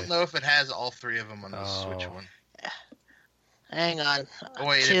 So I don't know if it has all three of them on the Switch one. Hang on. Oh,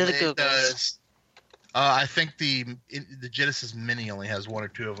 wait, To the it Googles. does. I think the Genesis Mini only has one or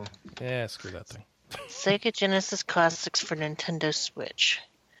two of them. Yeah, screw that thing. Sega Genesis Classics for Nintendo Switch.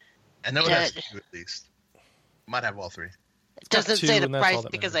 I know it has two at least. Might have all three. It got doesn't two, say the and that's all price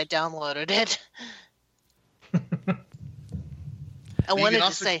that because matters. I downloaded it. I You wanted can to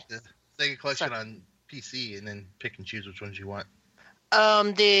also say get the Sega collection on PC and then pick and choose which ones you want.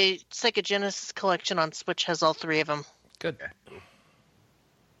 the Sega Genesis collection on Switch has all three of them. Good.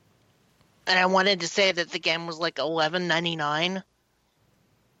 And I wanted to say that the game was like $11.99.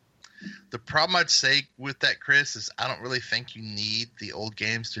 The problem I'd say with that, Chris, is I don't really think you need the old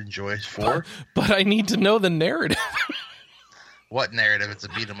games to enjoy 4. But I need to know the narrative. What narrative? It's a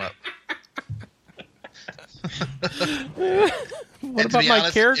beat 'em up. What about my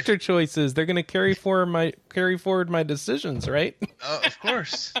character choices? They're going to carry forward my decisions, right? Of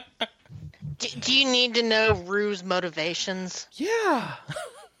course. Do you need to know Rue's motivations? Yeah.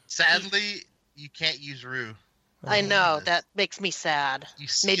 Sadly, you can't use Rue. I know, that makes me sad. You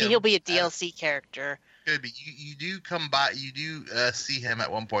see Maybe him. he'll be a DLC character. Could be. You do come by. You do see him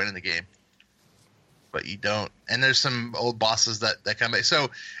at one point in the game, but you don't. And there's some old bosses that come back. So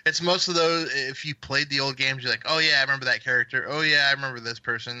it's most of those. If you played the old games, you're like, oh yeah, I remember that character. Oh yeah, I remember this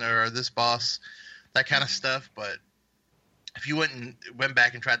person or this boss, that kind of stuff. But if you went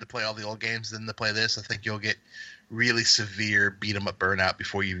back and tried to play all the old games, then to play this, I think you'll get really severe beat 'em up burnout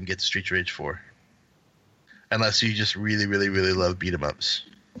before you even get to Streets of Rage 4. Unless you just really, really, really love beat 'em ups.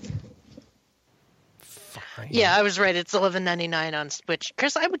 Fine. Yeah, I was right. It's $11.99 on Switch.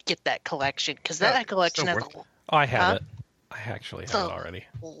 Chris, I would get that collection because that collection still has worth it. Oh, I have Huh? it. I actually have So- it already.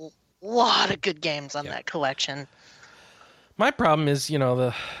 a lot of good games on Yeah. that collection. My problem is,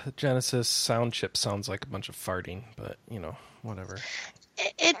 the Genesis sound chip sounds like a bunch of farting, but, whatever.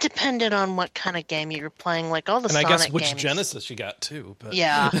 It depended on what kind of game you were playing. Like all the And I Sonic guess which games. Genesis you got, too. But...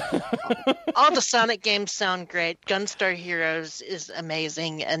 Yeah. All the Sonic games sound great. Gunstar Heroes is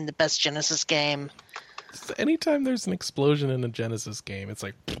amazing and the best Genesis game. Anytime there's an explosion in a Genesis game, it's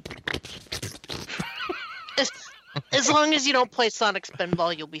like... As long as you don't play Sonic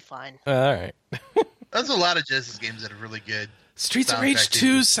Spinball, you'll be fine. All right. There's a lot of Genesis games that are really good. Streets of Soundtrack Rage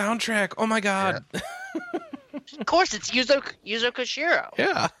too. 2 soundtrack. Oh, my God. Of course, it's Yuzo Koshiro.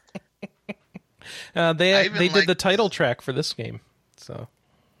 Yeah. I They even did like- the title track for this game. So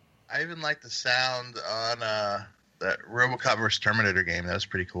I even like the sound on that RoboCop vs Terminator game. That was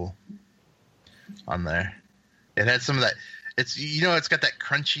pretty cool. On there, it had some of that. It's it's got that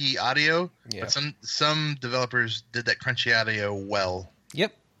crunchy audio. Yeah. But some developers did that crunchy audio well.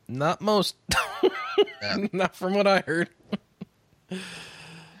 Yep. Not most. Yeah. Not from what I heard.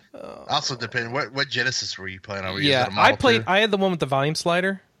 Also, depending what Genesis were you playing on? Were you Yeah, using a Model 2? I had the one with the volume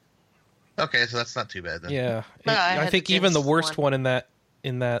slider. Okay, so that's not too bad then. Yeah. No, I I had think the even the Genesis worst one. one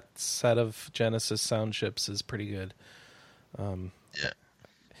in that set of Genesis sound chips is pretty good. Yeah.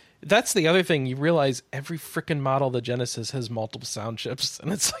 That's the other thing. You realize every freaking model of the Genesis has multiple sound chips,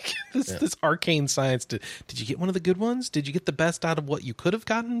 and it's like this arcane science. Did you get one of the good ones? Did you get the best out of what you could have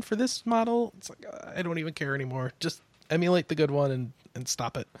gotten for this model? It's like I don't even care anymore. Just emulate the good one and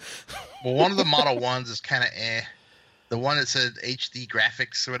stop it. Well, one of the Model 1s is kind of eh. The one that said HD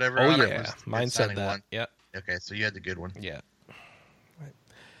graphics or whatever. Oh, on it yeah. was Mine good said sounding that. one. Yeah. Okay, so you had the good one. Yeah.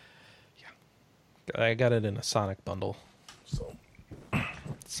 Yeah. I got it in a Sonic bundle. So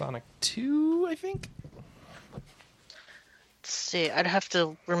Sonic 2, I think. Let's see, I'd have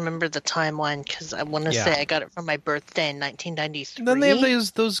to remember the timeline because I want to say I got it for my birthday in 1993. Then they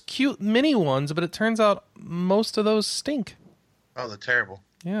have those cute mini ones, but it turns out most of those stink. Oh, they're terrible.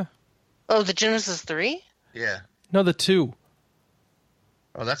 Yeah. Oh, the Genesis 3? Yeah. No, the 2.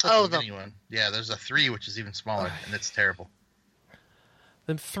 Oh, that's like the mini one. Yeah, there's a 3, which is even smaller, and it's terrible.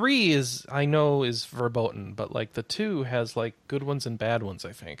 The 3 is verboten, but like the 2 has like good ones and bad ones,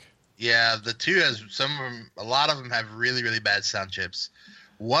 I think. Yeah, the 2 has some of them. A lot of them have really, really bad sound chips.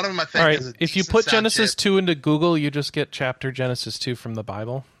 One of them, I think, all right, is a if you decent put sound Genesis chip. 2 into Google, you just get chapter Genesis 2 from the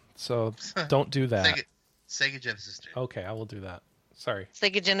Bible. So don't do that. Sega Genesis 2. Okay, I will do that. Sorry.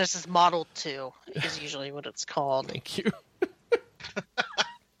 Sega Genesis Model 2 is usually what it's called. Thank you.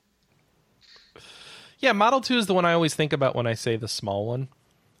 Yeah, Model 2 is the one I always think about when I say the small one.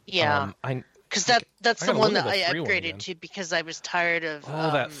 Yeah. Because that's the one that I upgraded to because I was tired of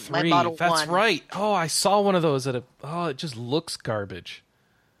that 3. my Model 1. That's right. Oh, I saw one of those it just looks garbage.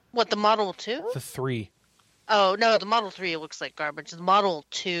 What, the Model 2? The 3. Oh, no, the Model 3 looks like garbage. The Model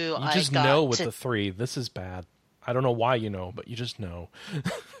 2 You I just got know with the 3, this is bad. I don't know why you know, but you just know.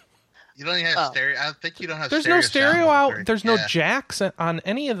 You don't even have stereo. I think you don't have There's stereo. no stereo sound out. There's no jacks on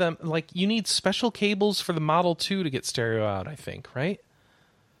any of them. Like, you need special cables for the Model 2 to get stereo out, I think, right?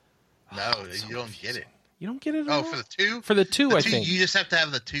 No, you don't get it. You don't get it at Oh, all? for the 2? For the 2, I think. You just have to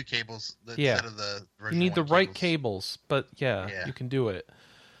have the 2 cables instead of the version You need the 1 right cables, but Yeah. you can do it.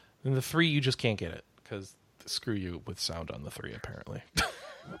 And the 3, you just can't get it, because screw you with sound on the 3, apparently.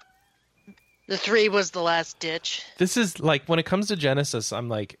 The 3 was the last ditch. This is, like, when it comes to Genesis, I'm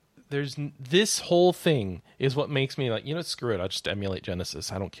like, this whole thing is what makes me like, screw it, I'll just emulate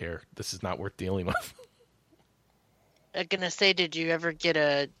Genesis. I don't care. This is not worth dealing with. I'm going to say, did you ever get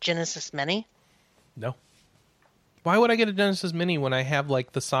a Genesis Mini? No. Why would I get a Genesis Mini when I have,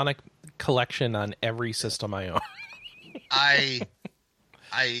 like, the Sonic collection on every system I own? I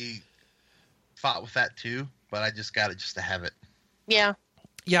fought with that too, but I just got it just to have it. Yeah.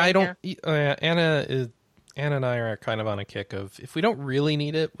 Yeah, I don't. Anna and I are kind of on a kick of if we don't really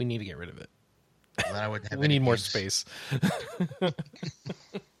need it, we need to get rid of it. Then I wouldn't have We any need more games. space.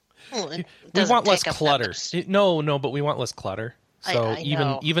 Well, We want less clutter. No, but we want less clutter. So I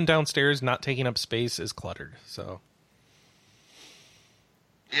know. even downstairs, not taking up space is cluttered. So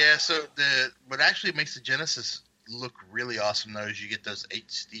Yeah, so what actually makes the Genesis look really awesome though is you get those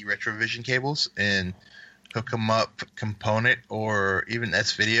HD Retrovision cables and hook them up component or even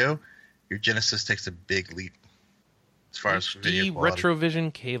S-Video. Your Genesis takes a big leap as far as video quality.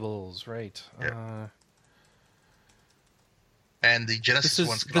 Retrovision cables, right? Yeah. And the Genesis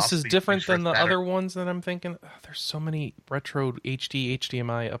ones can this also is be different used for than the better. other ones that I'm thinking. There's so many retro HD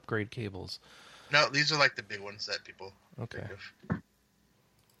HDMI upgrade cables. No, these are like the big ones that people Okay. think of.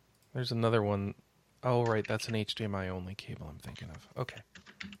 There's another one. Oh, right, that's an HDMI only cable I'm thinking of. Okay.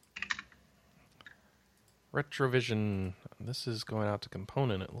 Retrovision. This is going out to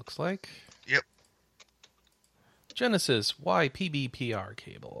component, it looks like. Yep. Genesis YPBPR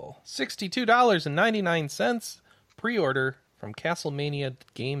cable. $62.99 pre-order from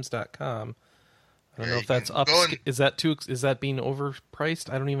CastlemaniaGames.com. I don't know if that's up. Is that being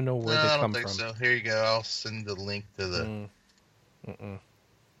overpriced? I don't even know where they come from. I don't think so. Here you go. I'll send the link to the...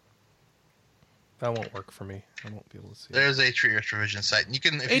 That won't work for me. I won't be able to see There's H3 Retrovision site. And you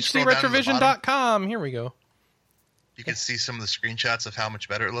can, if you scroll down to the bottom, HDRetrovision.com. Here we go. you can see some of the screenshots of how much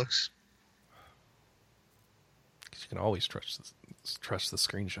better it looks. Because you can always trust the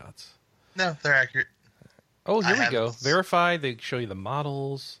screenshots. No, they're accurate. Oh, here we go. Verify. They show you the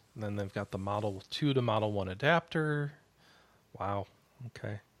models. And then they've got the Model 2 to Model 1 adapter. Wow.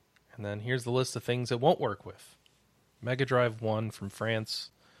 Okay. And then here's the list of things it won't work with. Mega Drive 1 from France.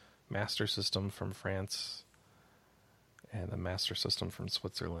 Master System from France. And the Master System from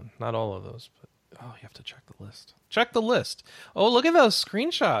Switzerland. Not all of those, but you have to check the list. Check the list. Oh, look at those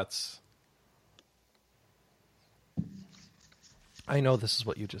screenshots. I know this is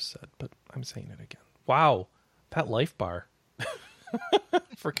what you just said, but I'm saying it again. Wow. That life bar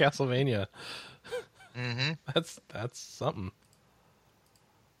for Castlevania. Mm-hmm. That's something.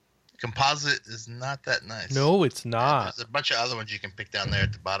 Composite is not that nice. No, it's not. There's a bunch of other ones you can pick down there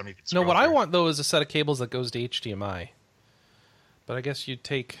at the bottom. You can No, what scroll I through. want, though, is a set of cables that goes to HDMI. But I guess you'd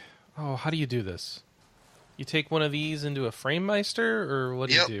take... Oh, how do you do this? You take one of these into a FrameMeister, or what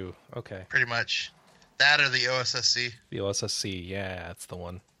do you do? Okay. Pretty much. That or the OSSC. The OSSC, yeah, that's the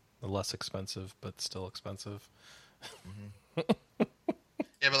one. The less expensive, but still expensive. Yeah,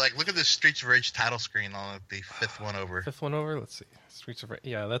 but like, look at this Streets of Rage title screen on the fifth one over. Fifth one over? Let's see. Streets of Rage.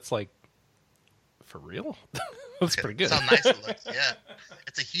 Yeah, that's like... For real? That's pretty good. That's how nice it looks. Yeah.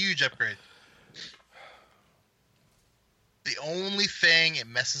 It's a huge upgrade. The only thing it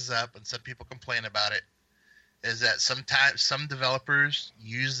messes up, and some people complain about it, is that sometimes some developers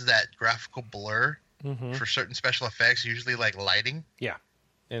use that graphical blur for certain special effects, usually like lighting. Yeah.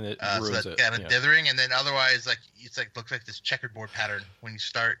 And it So ruins that it. kind of Yeah. dithering, and then otherwise, like it's like looks like this checkerboard pattern when you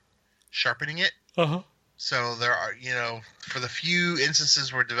start sharpening it. Uh-huh. So there are, for the few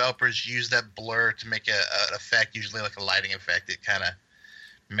instances where developers use that blur to make an effect, usually like a lighting effect, it kind of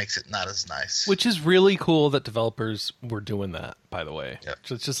makes it not as nice. Which is really cool that developers were doing that, by the way. Yep.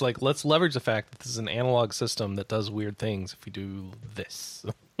 So it's just like, let's leverage the fact that this is an analog system that does weird things if we do this.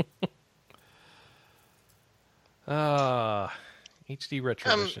 HD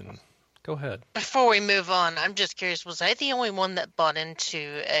Retro Vision. Go ahead. Before we move on, I'm just curious, was I the only one that bought into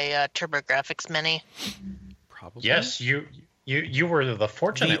a TurboGrafx Mini? Probably. Yes, you were the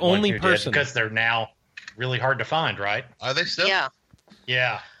fortunate The only one who person. did, because they're now really hard to find, right? Are they still? Yeah.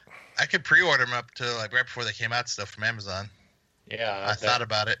 Yeah. I could pre-order them up to like right before they came out stuff from Amazon. Yeah. I thought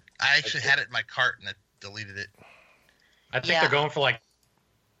about it. I actually had it in my cart and I deleted it. I think Yeah. they're going for like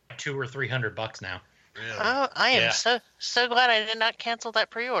 $200 or $300 now. Really? Oh, I am Yeah. so glad I did not cancel that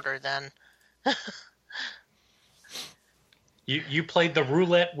pre-order then. You played the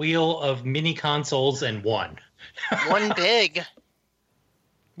roulette wheel of mini consoles and won. One big.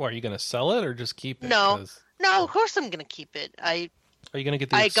 Well, are you going to sell it or just keep it? No. 'Cause- No, of course I'm going to keep it. Are you going to get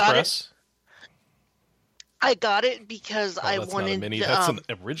the I got it. Express? I got it because Oh, I that's wanted not a mini. the, That's an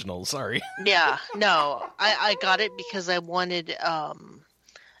original. Sorry. Yeah, no. I got it because I wanted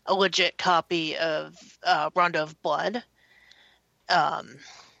a legit copy of Rondo of Blood.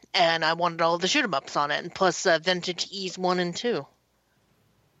 And I wanted all the shoot 'em ups on it, and plus Vintage Ease 1 and 2.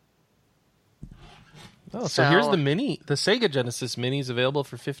 Oh, so here's So- the mini. The Sega Genesis Mini is available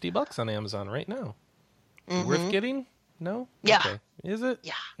for $50 on Amazon right now. Worth getting? No? Yeah. Okay. Is it?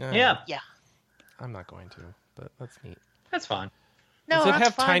 Yeah. Yeah, Yeah. I'm not going to, but that's neat. that's fine. No, Does it that's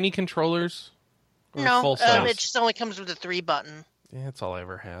have fine. tiny controllers? Or No, full size? it just only comes with a 3 button. Yeah, that's all I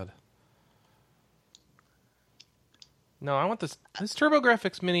ever had. No, I want this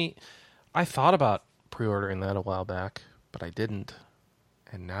TurboGrafx Mini. I thought about pre-ordering that a while back, but I didn't.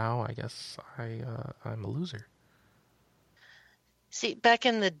 And now I guess I'm a loser. See, back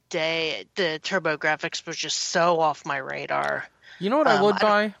in the day, the TurboGrafx was just so off my radar. You know what I would I don't-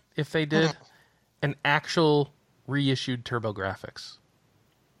 buy if they did? An actual reissued TurboGrafx.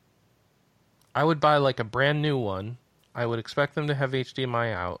 I would buy like a brand new one. I would expect them to have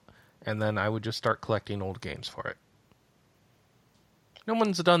HDMI out, and then I would just start collecting old games for it. No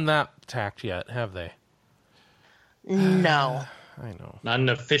one's done that tact yet, have they? No. I know. Not an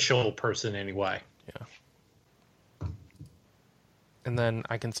official person anyway. Yeah. And then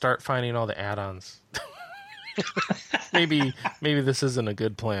I can start finding all the add-ons. maybe this isn't a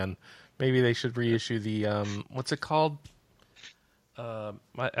good plan. Maybe they should reissue the what's it called? I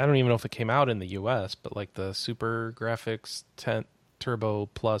don't even know if it came out in the US, but like the Super Graphics 10 Turbo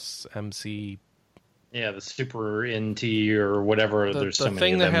Plus MC, Yeah, the Super NT or whatever. the There's so many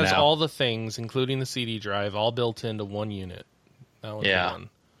thing of that them has now. all the things, including the CD drive, all built into one unit. That was Yeah. the one.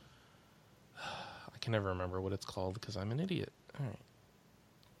 I can never remember what it's called because I'm an idiot. All right.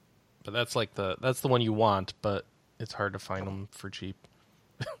 But that's the one you want, but it's hard to find them for cheap.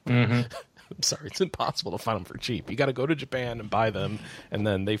 Mhm. I'm sorry, it's impossible to find them for cheap. You got to go to Japan and buy them, and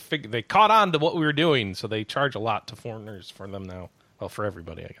then they caught on to what we were doing, so they charge a lot to foreigners for them now. Well, for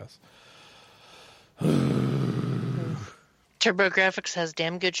everybody, I guess. TurboGrafx has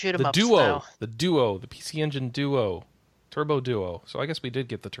damn good shoot 'em The ups, Duo, though. the PC Engine Duo, Turbo Duo. So I guess we did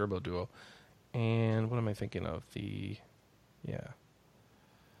get the Turbo Duo. And what am I thinking of?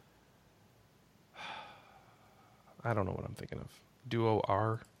 I don't know what I'm thinking of. Duo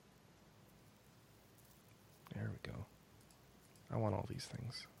R. There we go. I want all these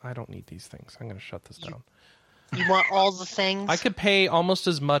things. I don't need these things. I'm going to shut this down. You want all the things? I could pay almost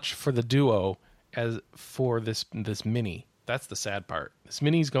as much for the Duo as for this Mini. That's the sad part. This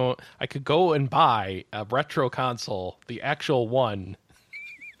Mini's going. I could go and buy a retro console, the actual one,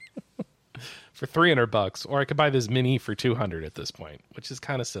 for $300, or I could buy this mini for $200 at this point, which is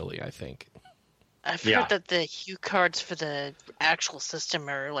kind of silly, I think. I've heard that the hue cards for the actual system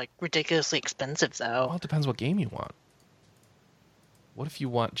are like ridiculously expensive, though. Well, it depends what game you want. What if you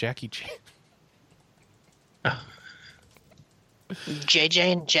want Jackie Chan?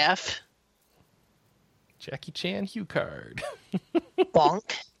 JJ and Jeff. Jackie Chan hue card.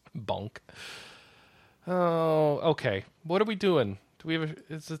 Bonk. Bonk. Oh, okay. What are we doing? Do we have?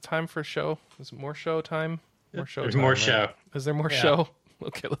 Is it time for a show? Is it more show time? More show. There's time, more right? show. Is there more show?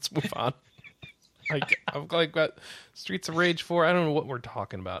 Okay, let's move on. I'm like got Streets of Rage 4. I don't know what we're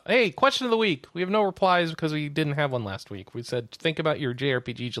talking about. Hey, question of the week. We have no replies because we didn't have one last week. We said think about your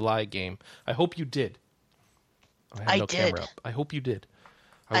JRPG July game. I hope you did. I did. Camera up. I hope you did.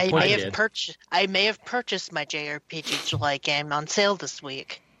 I may have purchased my JRPG July game on sale this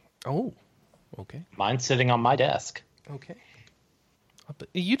week. Oh, okay. Mine's sitting on my desk. Okay. But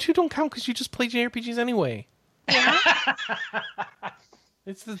you two don't count because you just play JRPGs anyway. Yeah.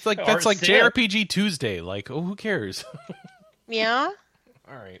 It's like Or that's like Civ. JRPG Tuesday. Like, oh, who cares? Yeah.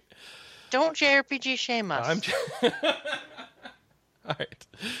 All right. Don't JRPG shame us. All right.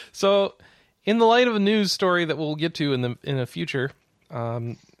 So, in the light of a news story that we'll get to in the future,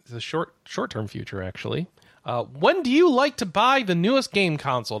 the short-term future actually. When do you like to buy the newest game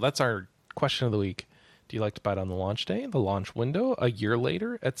console? That's our question of the week. Do you like to buy it on the launch day, the launch window, a year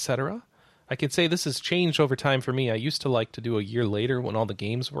later, etc.? I can say this has changed over time for me. I used to like to do a year later when all the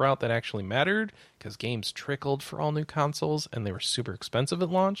games were out that actually mattered, because games trickled for all new consoles and they were super expensive at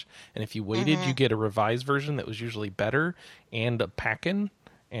launch. And if you waited, you get a revised version that was usually better and a pack-in,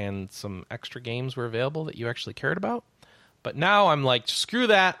 and some extra games were available that you actually cared about. But now I'm like, screw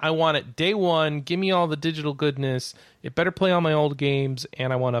that. I want it day one. Give me all the digital goodness. It better play all my old games,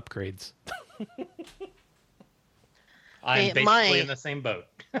 and I want upgrades. I'm basically in the same boat.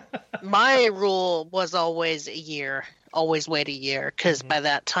 My rule was always a year. Always wait a year, because by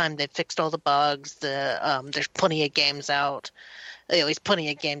that time they fixed all the bugs. There's plenty of games out. At least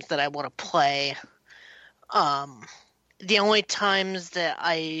plenty of games that I want to play. The only times that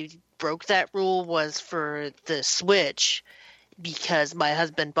I broke that rule was for the Switch, because my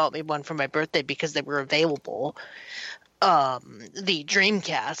husband bought me one for my birthday because they were available. The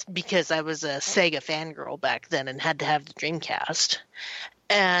Dreamcast, because I was a Sega fangirl back then and had to have the Dreamcast.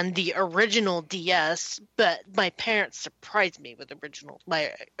 And the original DS, but my parents surprised me with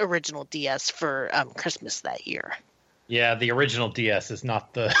my original DS for Christmas that year. Yeah, the original DS is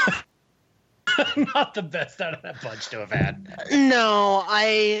not the not the best out of that bunch to have had. No,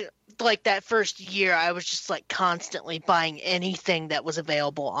 like that first year, I was just like constantly buying anything that was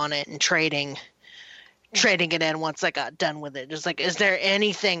available on it and trading it in once I got done with it. Just like, is there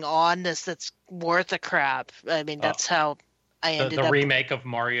anything on this that's worth a crap? I mean, that's how I ended up. The remake of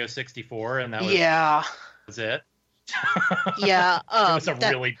Mario 64, and that was it. Yeah. It was a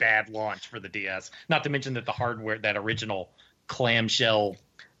really bad launch for the DS. Not to mention that the hardware, that original clamshell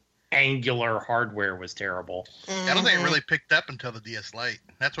angular hardware, was terrible. I don't think it really picked up until the DS Lite.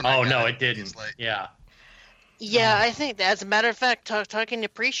 That's when. It didn't. Yeah. Yeah, I think that, as a matter of fact, talking to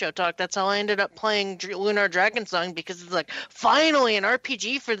pre-show talk, that's how I ended up playing Lunar Dragon Song, because it's like, finally an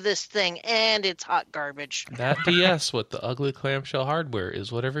RPG for this thing, and it's hot garbage. That DS with the ugly clamshell hardware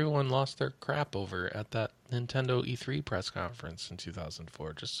is what everyone lost their crap over at that Nintendo E3 press conference in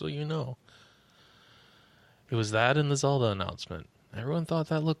 2004, just so you know. It was that and the Zelda announcement. Everyone thought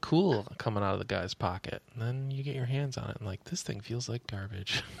that looked cool coming out of the guy's pocket. And then you get your hands on it and like, this thing feels like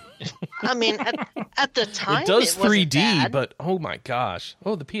garbage. I mean, at the time, it does 3D, bad. but oh my gosh.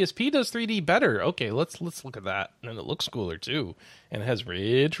 Oh, the PSP does 3D better. Okay, let's look at that. And it looks cooler too. And it has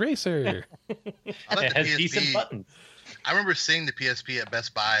Ridge Racer. It has decent buttons. I remember seeing the PSP at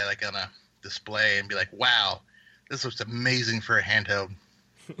Best Buy like on a display and be like, wow, this looks amazing for a handheld.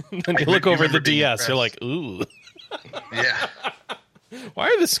 And you look over at the DS, you're like, ooh. Yeah. Why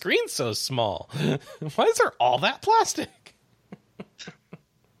are the screens so small? Why is there all that plastic?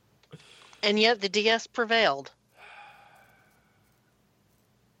 And yet the DS prevailed.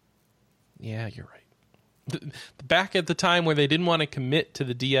 Yeah, you're right. Back at the time where they didn't want to commit to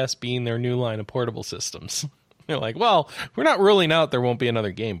the DS being their new line of portable systems. They're like, well, we're not ruling out there won't be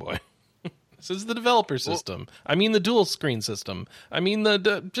another Game Boy. This is the developer system. I mean the dual screen system. I mean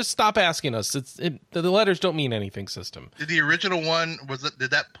the just stop asking us. The letters don't mean anything system. Did the original one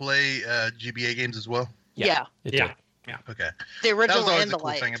did that play GBA games as well? Yeah. It did. Yeah. Okay. The original That was always and the the cool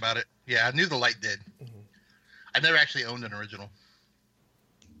Lite. thing about it. Yeah, I knew the Lite did. Mm-hmm. I never actually owned an original.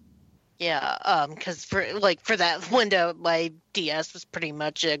 Yeah, because for that window, my DS was pretty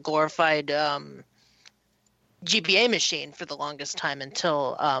much a glorified GBA machine for the longest time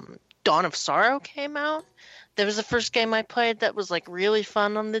until Dawn of Sorrow came out. That was the first game I played that was like really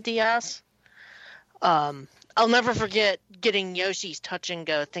fun on the DS. I'll never forget getting Yoshi's Touch and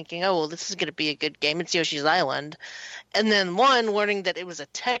Go, thinking, "Oh well, this is going to be a good game. It's Yoshi's Island," and then learning that it was a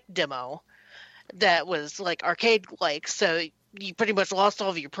tech demo that was like arcade-like, so you pretty much lost all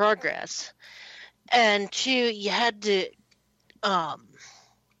of your progress. And two, you had to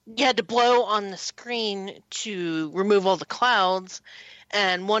blow on the screen to remove all the clouds.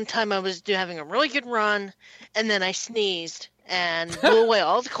 And one time I was having a really good run, and then I sneezed and blew away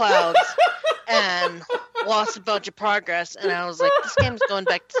all the clouds and lost a bunch of progress. And I was like, this game's going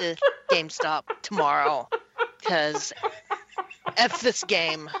back to GameStop tomorrow because F this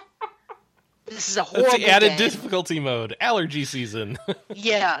game. This is a horrible That's the added game. difficulty mode. Allergy season.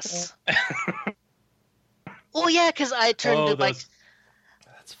 Yes. Well, yeah, because I turned to like...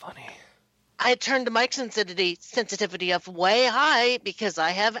 That's funny. I turned the mic sensitivity up way high because I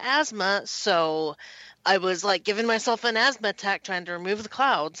have asthma, so I was like giving myself an asthma attack trying to remove the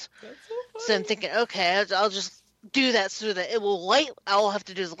clouds. That's so funny. So I'm thinking, okay, I'll just do that so that it will all I'll have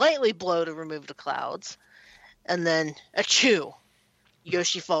to do is lightly blow to remove the clouds. And then, achoo,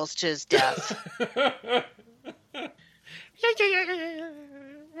 Yoshi falls to his death.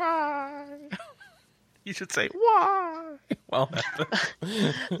 Why? You should say why. Well,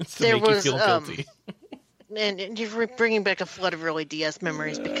 it's to There make was, you feel guilty. And you're bringing back a flood of early DS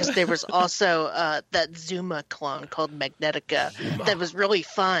memories because there was also that Zuma clone called Magnetica that was really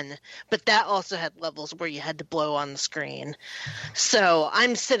fun, but that also had levels where you had to blow on the screen. So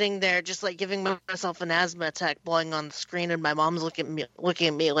I'm sitting there just like giving myself an asthma attack, blowing on the screen, and my mom's looking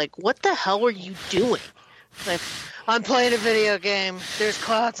at me like, "What the hell are you doing?" Like, I'm playing a video game. There's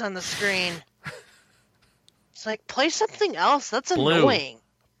clouds on the screen. It's like, play something else. That's annoying.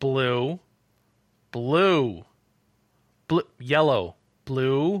 Blue, yellow,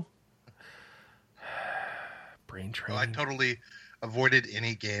 blue. Brain training. I totally avoided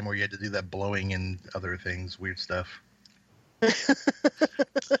any game where you had to do that blowing and other things, weird stuff.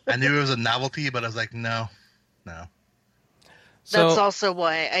 I knew it was a novelty, but I was like, no. So, That's also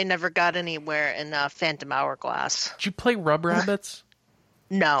why I never got anywhere in Phantom Hourglass. did you play Rub Rabbits?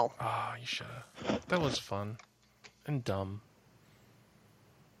 No. Oh, you should have. That was fun. And dumb.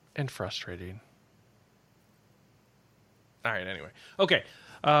 And frustrating. All right, anyway. Okay.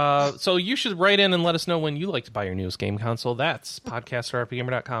 So you should write in and let us know when you like to buy your newest game console. That's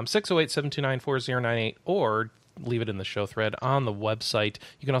podcast@rpgamer.com, 608-729-4098, or leave it in the show thread on the website.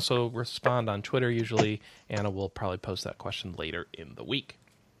 You can also respond on Twitter usually. Anna will probably post that question later in the week.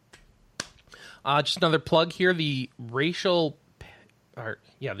 Just another plug here. The racial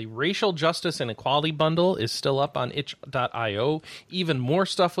justice and equality bundle is still up on itch.io. Even more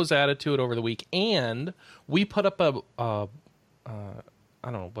stuff was added to it over the week, and we put up I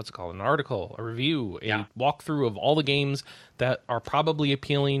don't know what's it called, an article, a review, a walkthrough of all the games that are probably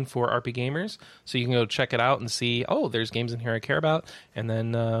appealing for RP gamers. So you can go check it out and see, oh, there's games in here I care about. And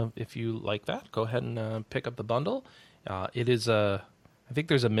then if you like that, go ahead and pick up the bundle. It is I think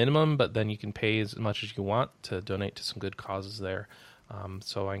there's a minimum, but then you can pay as much as you want to donate to some good causes there.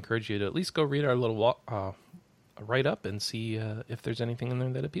 So I encourage you to at least go read our little write-up and see if there's anything in there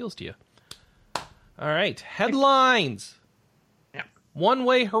that appeals to you. All right, headlines. One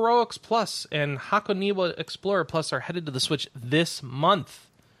Way Heroics Plus and Hakoniwa Explorer Plus are headed to the Switch this month.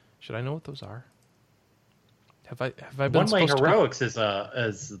 Should I know what those are? Have I been One Way supposed Heroics is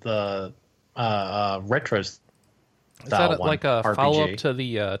the retro style is that one, like a RPG. follow-up to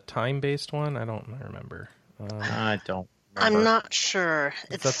the time-based one? I don't remember. I don't remember. I'm not sure.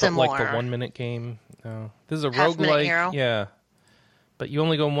 It's Is that similar. like the 1 minute game? No. This is a Half-minute roguelike. hero? Yeah. But you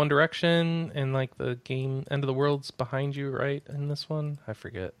only go in one direction, and like the game end of the world's behind you, right? In this one, I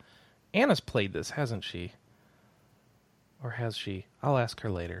forget. Anna's played this, hasn't she? Or has she? I'll ask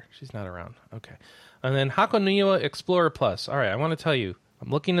her later. She's not around. Okay. And then Hakoniwa Explorer Plus. All right, I want to tell you, I'm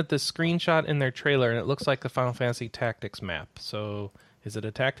looking at this screenshot in their trailer, and it looks like the Final Fantasy Tactics map. So, is it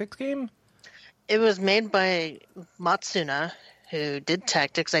a tactics game? It was made by Matsuna, who did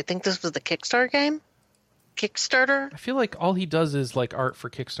Tactics. I think this was the Kickstarter game. Kickstarter? I feel like all he does is like art for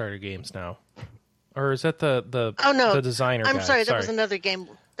Kickstarter games now. Or is that the Oh no, the designer I'm guy? sorry, that was another game.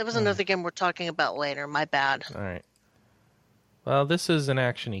 That was another game we're talking about later. My bad. All right. Well, this is an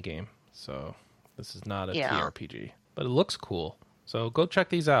action-y game, so this is not a TRPG. But it looks cool. So go check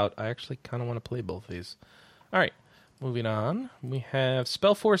these out. I actually kind of want to play both of these. All right, moving on. We have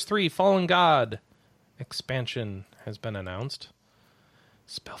Spellforce 3 Fallen God expansion has been announced.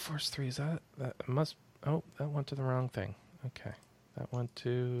 Spellforce 3, is that must... Oh, that went to the wrong thing. Okay. That went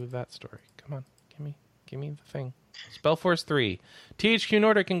to that story. Come on. Give me the thing. Spellforce 3. THQ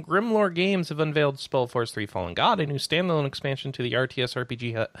Nordic and Grimlore Games have unveiled Spellforce 3 Fallen God, a new standalone expansion to the RTS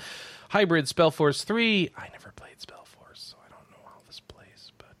RPG hybrid Spellforce 3. I never played Spellforce, so I don't know how this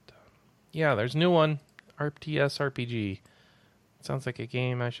plays. But yeah, there's a new one. RTS RPG. Sounds like a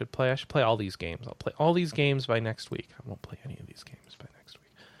game I should play. I should play all these games. I'll play all these games by next week. I won't play any of these games by next week.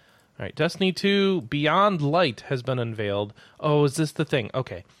 All right, Destiny 2 Beyond Light has been unveiled. Oh, is this the thing?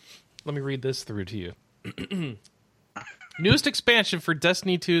 Okay, let me read this through to you. Newest expansion for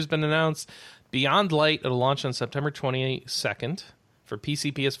Destiny 2 has been announced. Beyond Light. It'll launch on September 22nd for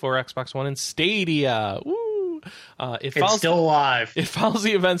PC, PS4, Xbox One, and Stadia. Woo! It's still alive. It follows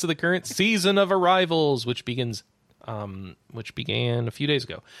the events of the current season of Arrivals, which began a few days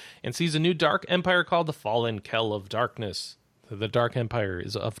ago, and sees a new dark empire called the Fallen Kell of Darkness. The Dark Empire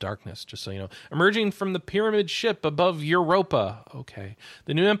is of darkness, just so you know. Emerging from the pyramid ship above Europa. Okay.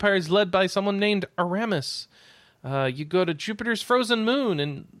 The new empire is led by someone named Aramis. You go to Jupiter's frozen moon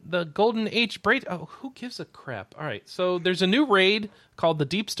and the Golden Age braid. Oh, who gives a crap? All right. So there's a new raid called the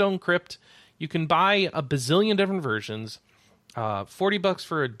Deepstone Crypt. You can buy a bazillion different versions. $40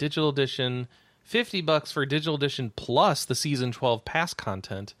 for a digital edition, $50 for a digital edition plus the season 12 pass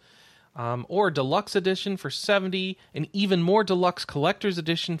content. Or deluxe edition for $70, an even more deluxe collector's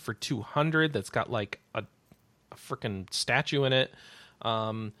edition for $200. That's got like a freaking statue in it.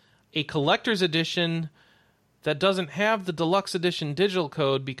 A collector's edition that doesn't have the deluxe edition digital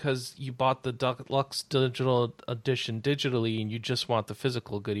code because you bought the deluxe digital edition digitally and you just want the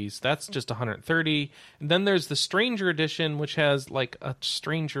physical goodies. That's just $130. And then there's the Stranger edition, which has like a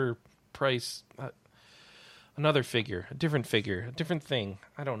stranger price. Another figure, a different thing.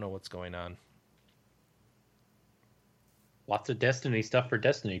 I don't know what's going on. Lots of Destiny stuff for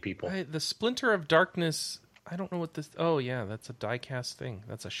Destiny people. The Splinter of Darkness, I don't know what this... Oh, yeah, that's a die-cast thing.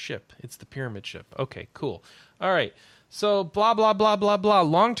 That's a ship. It's the pyramid ship. Okay, cool. All right, so blah, blah, blah, blah, blah.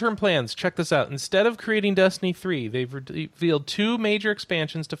 Long-term plans. Check this out. Instead of creating Destiny 3, they've revealed 2 major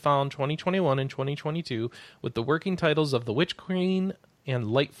expansions to follow in 2021 and 2022 with the working titles of The Witch Queen and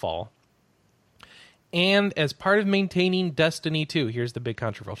Lightfall. And as part of maintaining Destiny 2, here's the big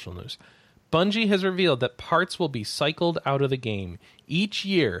controversial news. Bungie has revealed that parts will be cycled out of the game. Each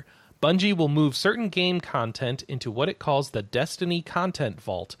year, Bungie will move certain game content into what it calls the Destiny Content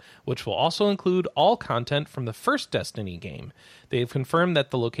Vault, which will also include all content from the first Destiny game. They have confirmed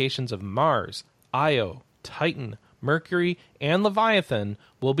that the locations of Mars, Io, Titan, Mercury, and Leviathan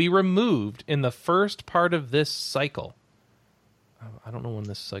will be removed in the first part of this cycle. I don't know when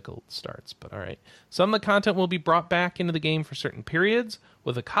this cycle starts, but all right. Some of the content will be brought back into the game for certain periods,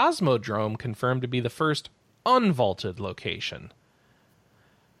 with a Cosmodrome confirmed to be the first unvaulted location.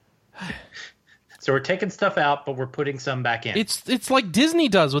 So we're taking stuff out, but we're putting some back in. It's like Disney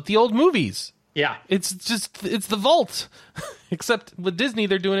does with the old movies. Yeah. It's the vault. Except with Disney,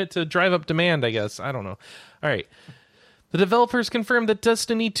 they're doing it to drive up demand, I guess. I don't know. All right. The developers confirmed that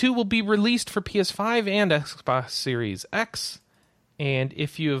Destiny 2 will be released for PS5 and Xbox Series X. And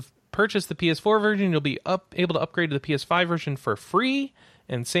if you've purchased the PS4 version, you'll be able to upgrade to the PS5 version for free.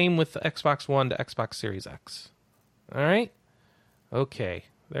 And same with the Xbox One to Xbox Series X. All right? Okay.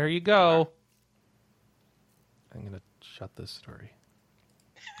 There you go. I'm going to shut this story.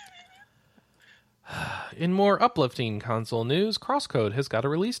 In more uplifting console news, Crosscode has got a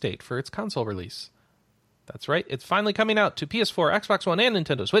release date for its console release. That's right. It's finally coming out to PS4, Xbox One, and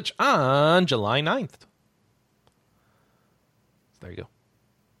Nintendo Switch on July 9th. There you go.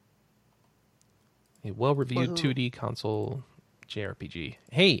 A well-reviewed 2D console JRPG.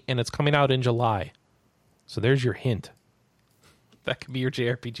 Hey, and it's coming out in July. So there's your hint. That could be your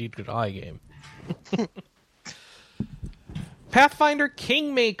JRPG July game. Pathfinder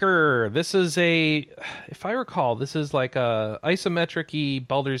Kingmaker. This is if I recall, this is like a isometric-y,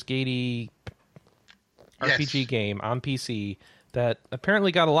 Baldur's Gate-y RPG game on PC that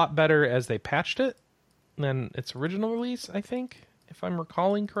apparently got a lot better as they patched it than its original release, I think, if I'm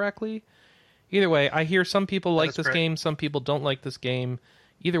recalling correctly. Either way, I hear some people like this game, some people don't like this game.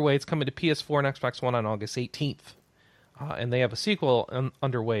 Either way, it's coming to PS4 and Xbox One on August 18th. And they have a sequel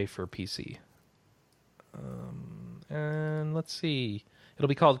underway for PC. And let's see. It'll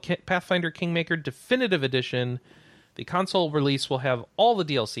be called Pathfinder Kingmaker Definitive Edition. The console release will have all the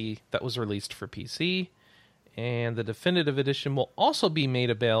DLC that was released for PC. And the Definitive Edition will also be made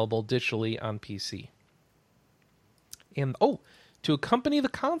available digitally on PC. And, to accompany the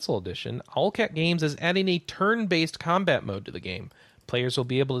console edition, Owlcat Games is adding a turn-based combat mode to the game. Players will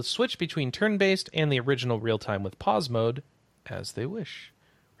be able to switch between turn-based and the original real-time with pause mode as they wish.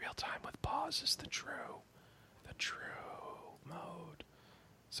 Real-time with pause is the true mode.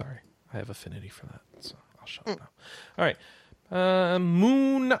 Sorry, I have affinity for that, so I'll shut up now. All right.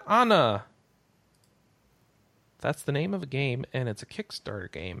 Moon Anna. That's the name of a game, and it's a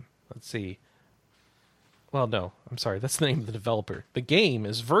Kickstarter game. Let's see. Well, no, I'm sorry. That's the name of the developer. The game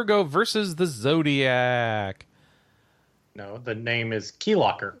is Virgo versus the Zodiac. No, the name is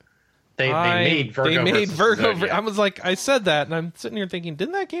Keylocker. They made Virgo. They made versus Virgo. Zodiac. I was like, I said that, and I'm sitting here thinking,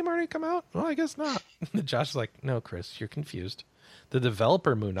 didn't that game already come out? Well, I guess not. Josh is like, no, Chris, you're confused. The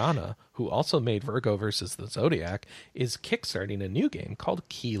developer Munana, who also made Virgo versus the Zodiac, is kickstarting a new game called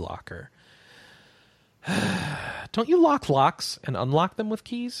Keylocker. Don't you lock locks and unlock them with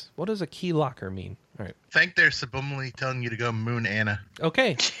keys? What does a key locker mean? All right. I think they're subliminally telling you to go Moon Anna.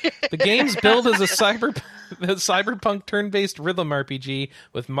 Okay. The game's billed as a cyberpunk turn-based rhythm RPG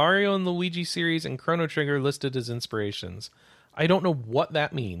with Mario and Luigi series and Chrono Trigger listed as inspirations. I don't know what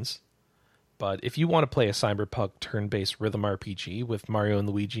that means, but if you want to play a cyberpunk turn-based rhythm RPG with Mario and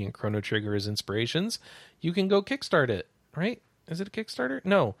Luigi and Chrono Trigger as inspirations, you can go kickstart it, right? Is it a Kickstarter?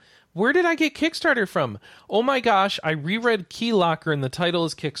 No. Where did I get Kickstarter from? Oh my gosh, I reread Keylocker and the title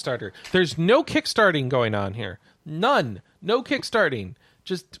is Kickstarter. There's no kickstarting going on here. None. No kickstarting.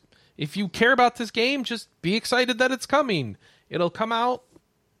 Just, if you care about this game, just be excited that it's coming. It'll come out.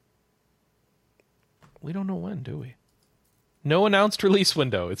 We don't know when, do we? No announced release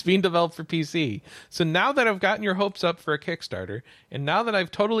window. It's being developed for PC. So now that I've gotten your hopes up for a Kickstarter, and now that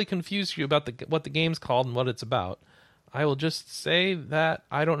I've totally confused you about what the game's called and what it's about, I will just say that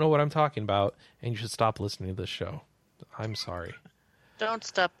I don't know what I'm talking about, and you should stop listening to this show. I'm sorry. Don't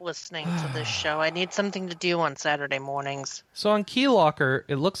stop listening to this show. I need something to do on Saturday mornings. So on Keylocker,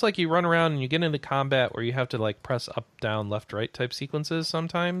 it looks like you run around and you get into combat where you have to like press up, down, left, right type sequences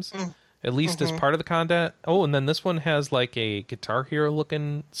sometimes. At least as part of the combat. Oh, and then this one has like a Guitar Hero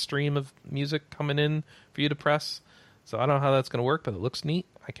looking stream of music coming in for you to press. So I don't know how that's going to work, but it looks neat.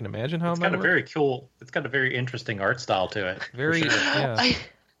 I can imagine how It's it might got a work. very cool. It's got a very interesting art style to it. Very, for sure. yeah.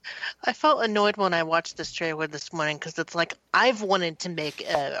 I felt annoyed when I watched this trailer this morning because it's like I've wanted to make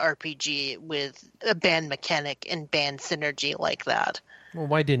an RPG with a band mechanic and band synergy like that. Well,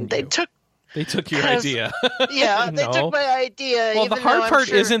 why didn't They you? took They took your 'cause- idea. yeah, they No. took my idea. Well, the even though hard I'm part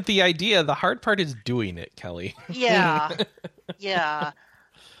sure- isn't the idea. The hard part is doing it, Kelly. Yeah, yeah.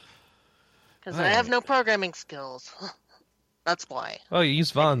 Because I have Alright. no programming skills. That's why. Oh, you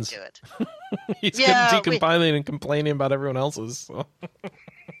use I Vaughn's. didn't do it. He's Yeah, decompiling and complaining about everyone else's. So.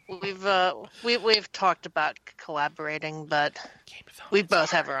 We've talked about collaborating, but we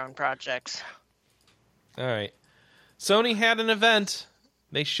both have our own projects. All right. Sony had an event.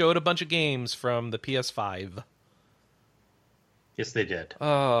 They showed a bunch of games from the PS5. Yes, they did.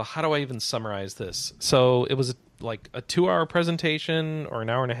 How do I even summarize this? So it was like a 2-hour presentation or an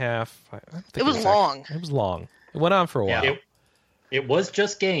hour and a half. I don't think It was long. It was long. It went on for a while. It was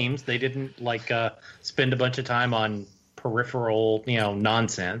just games. They didn't spend a bunch of time on peripheral,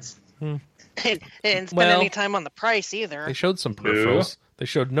 nonsense. They didn't spend Well, any time on the price either. They showed some peripherals. They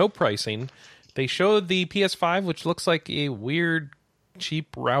showed no pricing. They showed the PS5, which looks like a weird,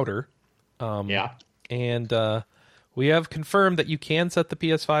 cheap router. Yeah. And we have confirmed that you can set the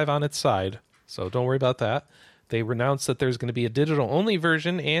PS5 on its side, so don't worry about that. They announced that there's going to be a digital-only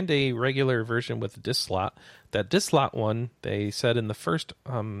version and a regular version with a disc slot. That disc slot one, they said in the first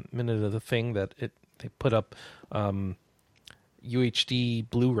minute of the thing that they put up UHD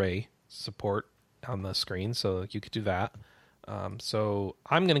Blu-ray support on the screen, so you could do that. So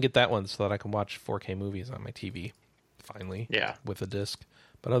I'm going to get that one so that I can watch 4K movies on my TV, finally, with a disc.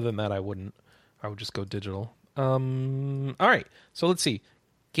 But other than that, I wouldn't. I would just go digital. All right, so let's see.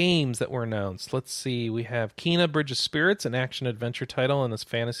 Games that were announced. Let's see. We have Kena Bridge of Spirits, an action-adventure title in this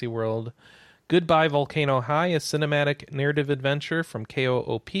fantasy world. Goodbye Volcano High, a cinematic narrative adventure from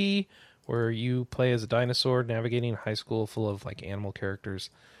KOOP, where you play as a dinosaur navigating a high school full of animal characters.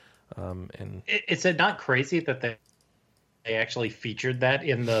 And Is it not crazy that they actually featured that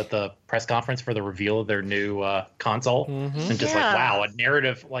in the press conference for the reveal of their new console? And just wow, a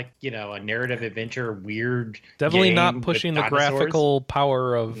narrative a narrative adventure, weird. definitely game not with pushing the dinosaurs? graphical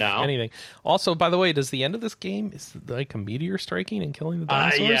power of No. anything. Also, by the way, does the end of this game is like a meteor striking and killing the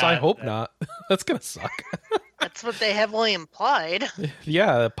dinosaurs? yeah, I hope not. That's gonna suck. That's what they heavily implied.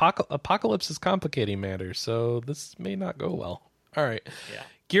 Yeah, apocalypse is complicating matters, so this may not go well. All right. Yeah.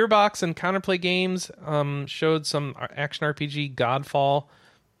 Gearbox and Counterplay Games showed some action RPG Godfall.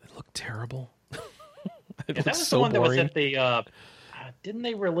 It looked terrible. It that looks was so the one boring. that was at the. Didn't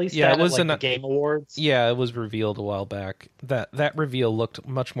they release Yeah, that it was at the Game Awards? Yeah, it was revealed a while back. That reveal looked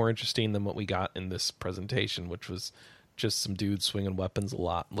much more interesting than what we got in this presentation, which was just some dudes swinging weapons a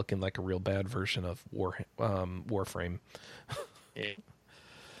lot, looking like a real bad version of Warframe.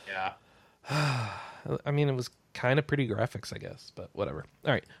 Yeah. I mean, it was kind of pretty graphics, I guess, but whatever.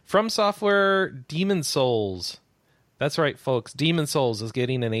 All right. From Software, Demon Souls. That's right, folks. Demon Souls is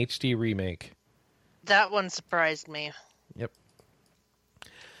getting an HD remake. That one surprised me. Yep.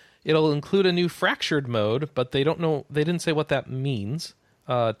 It'll include a new fractured mode, but they didn't say what that means.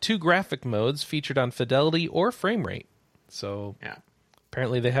 2 graphic modes featured on fidelity or frame rate. So yeah.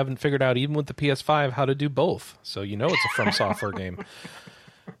 Apparently they haven't figured out, even with the PS5, how to do both. So it's a From Software game.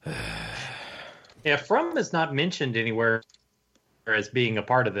 Yeah, From is not mentioned anywhere as being a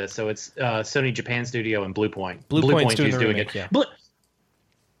part of this. So it's Sony Japan Studio and Bluepoint. Bluepoint's doing it.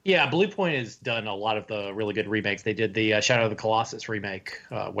 Yeah. Bluepoint has done a lot of the really good remakes. They did the Shadow of the Colossus remake,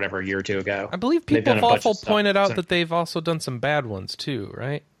 a year or two ago. I believe people have also pointed out that they've also done some bad ones too,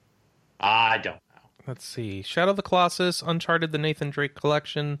 right? I don't know. Let's see. Shadow of the Colossus, Uncharted, the Nathan Drake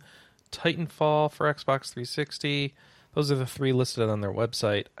Collection, Titanfall for Xbox 360. Those are the 3 listed on their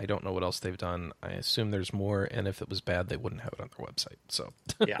website. I don't know what else they've done. I assume there's more, and if it was bad, they wouldn't have it on their website. So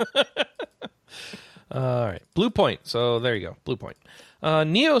yeah. All right. Bluepoint. So there you go. Bluepoint.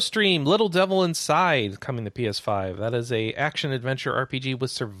 NeoStream, Little Devil Inside, coming to PS5. That is a action-adventure RPG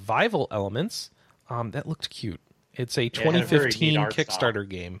with survival elements. That looked cute. It's a 2015 Kickstarter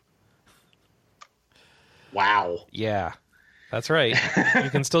game. Wow. Yeah, that's right. You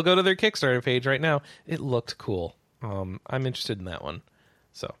can still go to their Kickstarter page right now. It looked cool. I'm interested in that one.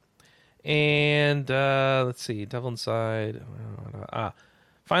 So, and let's see, Devil Inside.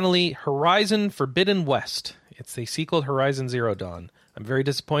 Finally, Horizon Forbidden West. It's the sequel to Horizon Zero Dawn. I'm very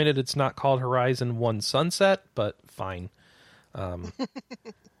disappointed it's not called Horizon One Sunset, but fine.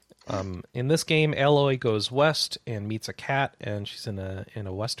 In this game, Aloy goes west and meets a cat, and she's in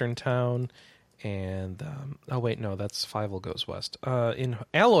a western town. And oh wait, no, that's Fievel Goes West. In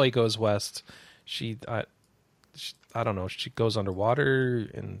Aloy Goes West, she I don't know, she goes underwater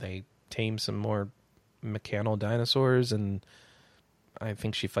and they tame some more mechanical dinosaurs, and I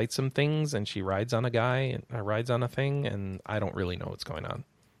think she fights some things, and she rides on a guy and rides on a thing, and I don't really know what's going on.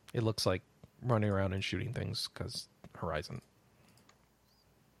 It looks like running around and shooting things because Horizon.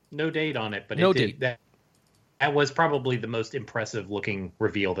 No date on it, but no date. That was probably the most impressive looking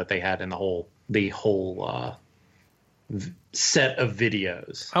reveal that they had in the whole set of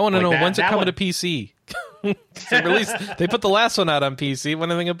videos. I want to know, when's it coming to PC? They put the last one out on PC.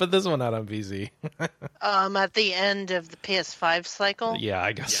 When are they going to put this one out on PC? At the end of the PS5 cycle. Yeah,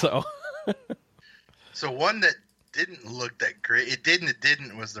 I guess so. So one that didn't look that great. It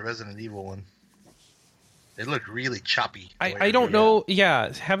didn't was the Resident Evil one. It looked really choppy. I don't know.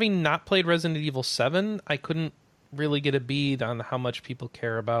 Yeah, having not played Resident Evil 7, I couldn't really get a bead on how much people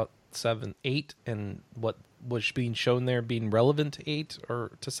care about 8, and what was being shown there being relevant to 8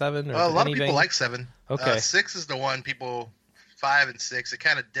 or to 7. Or a lot anything. of people like 7. Okay. 6 is the one people. 5 and 6, it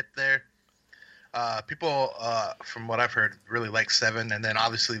kind of dipped there. People, from what I've heard, really like 7, and then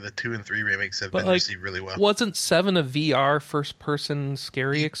obviously the 2 and 3 remakes have been received really well. Wasn't 7 a VR first-person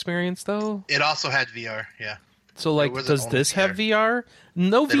scary experience, though? It also had VR, yeah. So, does this have VR?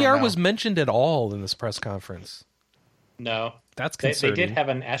 No VR was mentioned at all in this press conference. No. That's concerning. They did have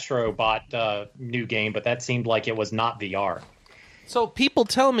an Astrobot new game, but that seemed like it was not VR. So people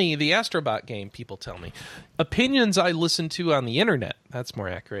tell me, the Astrobot game, opinions I listen to on the internet, that's more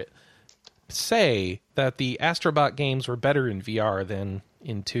accurate, say that the Astrobot games were better in VR than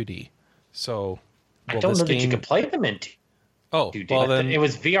in 2D. So, I don't know that you could play them in 2D. Oh, well then... It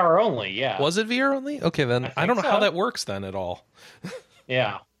was VR only, yeah. Was it VR only? Okay, then I don't know how that works then at all.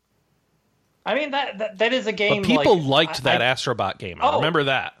 Yeah. I mean, that is a game... But people liked that Astrobot game. I remember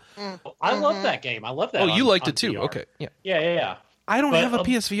that. I love that game. I love that. Oh, you liked it too? VR. Okay, yeah. Yeah. I don't have a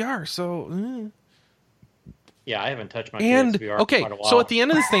PSVR, so... Yeah, I haven't touched my PSVR for quite a while. So at the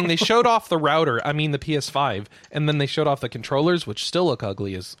end of this thing, they showed off the router, the PS5, and then they showed off the controllers, which still look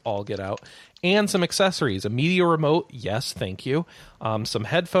ugly as all get out, and some accessories. A media remote, yes, thank you. Some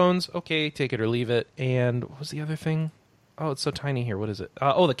headphones, okay, take it or leave it. And what was the other thing? Oh, it's so tiny here. What is it?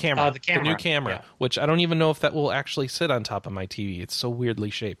 The camera. The new camera, which I don't even know if that will actually sit on top of my TV. It's so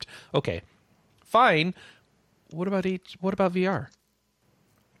weirdly shaped. Okay, fine. What about VR?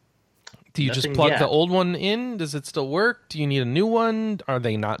 Do you just plug the old one in? Does it still work? Do you need a new one? Are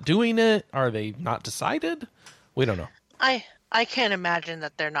they not doing it? Are they not decided? We don't know. I can't imagine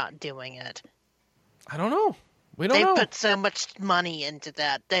that they're not doing it. I don't know. We don't know. They put so much money into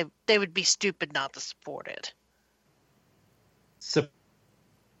that. They would be stupid not to support it.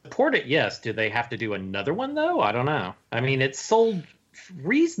 Support it, yes. Do they have to do another one, though? I don't know. I mean, it sold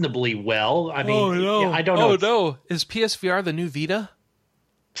reasonably well. I mean, I don't know. Oh, no. Is PSVR the new Vita?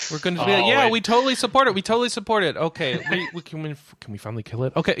 We're going to be we totally support it. We totally support it. Okay, can we finally kill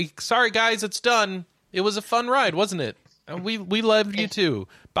it? Okay, sorry guys, it's done. It was a fun ride, wasn't it? And we loved you too.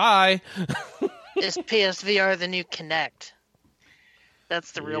 Bye. Is PSVR the new Kinect?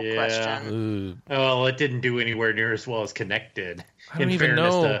 That's the real question. Well, it didn't do anywhere near as well as Kinect did. I don't even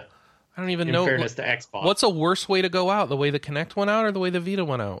know. In fairness to Xbox. What's a worse way to go out? The way the Kinect went out or the way the Vita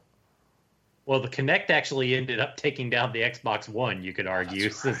went out? Well, the Kinect actually ended up taking down the Xbox One, you could argue,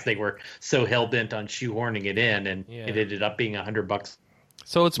 since they were so hell-bent on shoehorning it in, and it ended up being $100.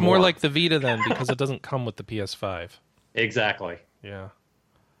 So it's more like the Vita then, because it doesn't come with the PS5. Exactly. Yeah.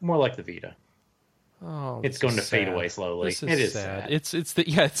 More like the Vita. Oh, it's going to fade away slowly. This is sad.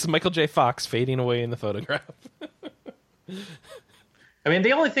 It's Michael J. Fox fading away in the photograph. I mean,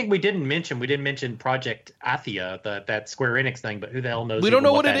 the only thing we didn't mention Project Athia, that Square Enix thing, but who the hell knows? We don't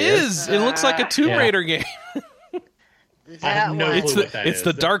know what it is. It looks like a Tomb Raider game. I have no clue what that is. It's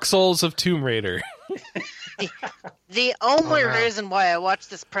the Dark Souls of Tomb Raider. The only reason why I watched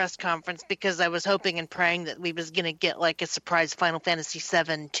this press conference because I was hoping and praying that we was going to get like a surprise Final Fantasy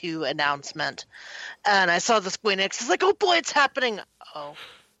VII 2 announcement. And I saw the Square Enix. It's like, oh boy, it's happening. Oh,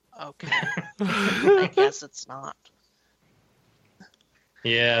 okay. I guess it's not.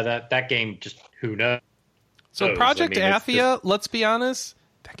 Yeah, that game just, who knows? So Project Athia, let's be honest,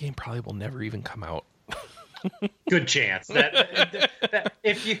 that game probably will never even come out. Good chance. That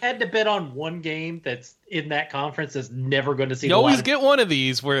if you had to bet on one game that's in that conference that's never going to see you always get one of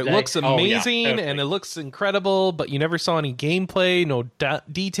these where it looks amazing and it looks incredible, but you never saw any gameplay, no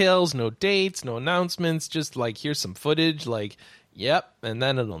details, no dates, no announcements, just like, here's some footage, like, yep, and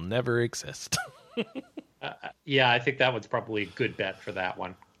then it'll never exist. Yeah, I think that one's probably a good bet for that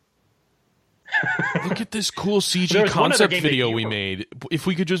one. Look at this cool CG concept video we made. If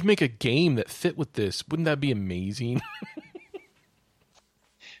we could just make a game that fit with this, wouldn't that be amazing?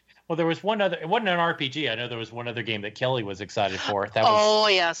 Well, there was one other. It wasn't an RPG. I know there was one other game that Kelly was excited for. That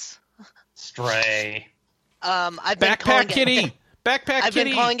was yes, Stray. I've been Backpack Kitty. Backpack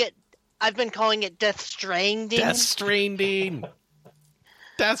Kitty. I've been calling it Death Stranding. Death Stranding.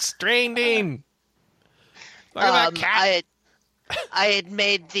 Death Stranding. Look at that cat. I had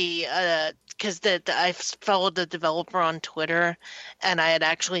made the because I followed the developer on Twitter, and I had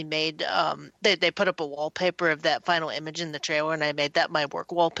actually made they put up a wallpaper of that final image in the trailer, and I made that my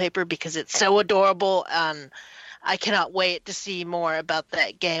work wallpaper because it's so adorable, and I cannot wait to see more about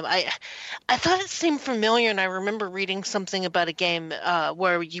that game. I thought it seemed familiar, and I remember reading something about a game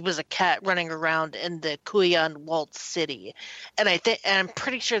where you was a cat running around in the Kuyan Walled City, and I'm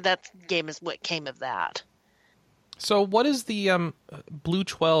pretty sure that game is what came of that. So what is the Blue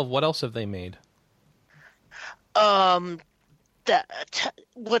 12? What else have they made? What's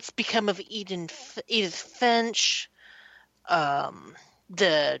become of Edith Finch,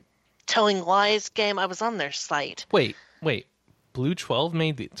 the Telling Lies game. I was on their site. Wait. Blue 12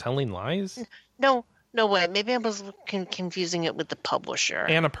 made the Telling Lies? No way. Maybe I was confusing it with the publisher.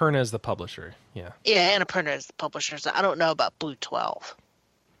 Annapurna is the publisher. Yeah. Yeah, Annapurna is the publisher. So I don't know about Blue 12.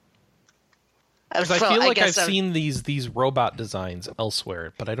 Because I feel like I've seen these robot designs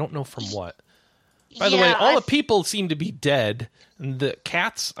elsewhere, but I don't know from what. By the way, all the people seem to be dead. And the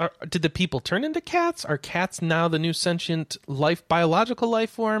cats did the people turn into cats? Are cats now the new sentient biological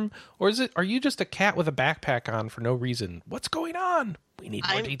life form? Or are you just a cat with a backpack on for no reason? What's going on? We need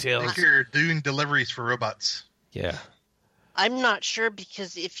more details. I think you're doing deliveries for robots. Yeah. I'm not sure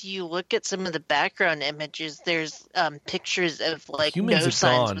because if you look at some of the background images, there's pictures of like Humans no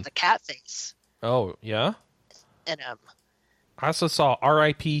signs with a cat face. Oh, yeah? And I also saw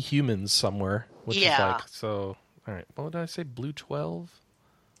R.I.P. Humans somewhere, which is yeah. like, so, all right. What did I say? Blue 12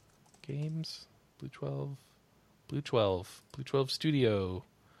 games? Blue 12 Studio,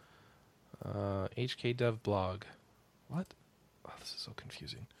 HK Dev Blog. What? Oh, this is so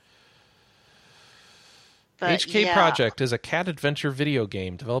confusing. But, HK Project is a cat adventure video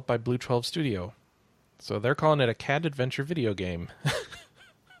game developed by Blue 12 Studio. So they're calling it a cat adventure video game.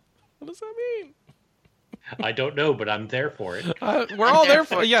 What does that mean? I don't know, but I'm there for it. We're all there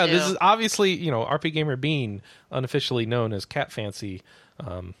for it. Yeah, too. this is obviously, RP Gamer Bean, unofficially known as Cat Fancy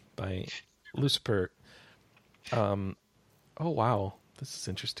by Lucifer. Oh, wow. This is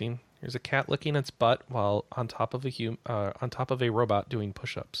interesting. Here's a cat licking its butt while on top of a robot doing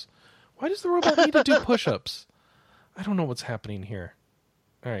push-ups. Why does the robot need to do push-ups? I don't know what's happening here.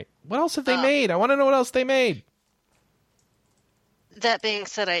 All right. What else have they made? I want to know what else they made. That being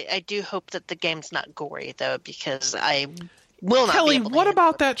said, I do hope that the game's not gory, though, because I will not Kelly, be able to what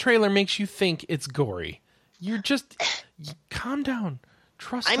about that trailer makes you think it's gory? You're just... calm down.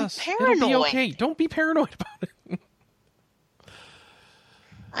 Trust us. Paranoid. It'll be okay. Don't be paranoid about it.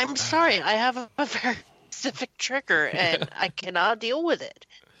 I'm sorry. I have a very specific trigger, and I cannot deal with it.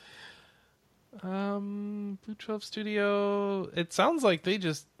 Blue 12 Studio. It sounds like they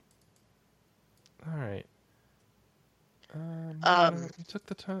just. All right. Took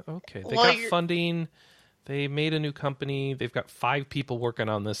the time. Okay, they got funding. They made a new company. They've got 5 people working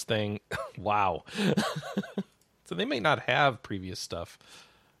on this thing. Wow. So they may not have previous stuff.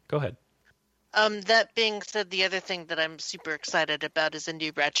 Go ahead. That being said, the other thing that I'm super excited about is a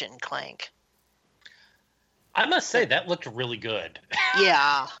new Ratchet and Clank. I must say that looked really good.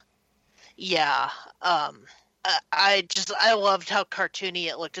 Yeah. I loved how cartoony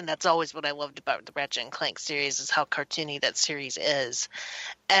it looked, and that's always what I loved about the Ratchet and Clank series is how cartoony that series is.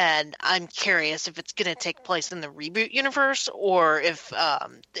 And I'm curious if it's going to take place in the reboot universe or if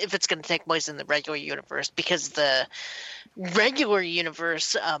it's going to take place in the regular universe, because the regular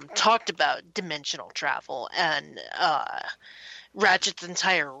universe talked about dimensional travel, and Ratchet's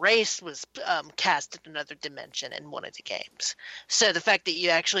entire race was cast in another dimension in one of the games. So the fact that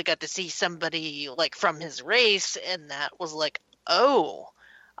you actually got to see somebody like from his race, and that was like, oh,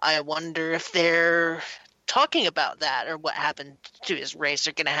 I wonder if they're talking about that or what happened to his race.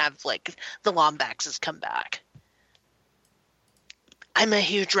 They're going to have like the Lombaxes come back. I'm a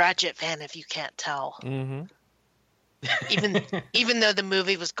huge Ratchet fan, if you can't tell. Mm-hmm. Even though the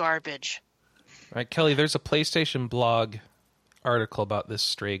movie was garbage. All right, Kelly, there's a PlayStation blog article about this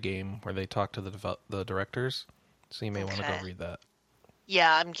Stray game where they talk to the directors, so you may want to go read that.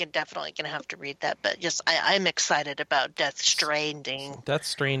 Yeah, I'm definitely going to have to read that, but just I'm excited about Death Stranding. Death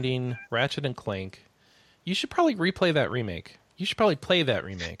Stranding, Ratchet and Clank. You should probably replay that remake. You should probably play that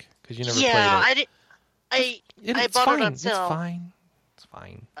remake because you never played it. I bought it on sale. It's fine. It's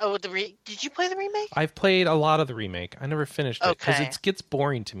fine. Oh, did you play the remake? I've played a lot of the remake. I never finished it because it gets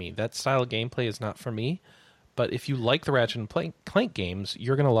boring to me. That style of gameplay is not for me. But if you like the Ratchet and Clank games,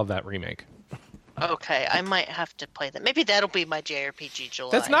 you're going to love that remake. Okay, I might have to play that. Maybe that'll be my JRPG July.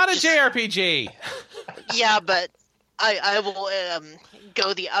 That's not a JRPG! Yeah, but I will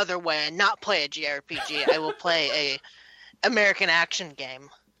go the other way and not play a JRPG. I will play a American action game.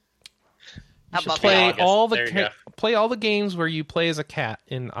 You should play all the games where you play as a cat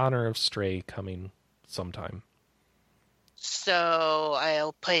in honor of Stray coming sometime. So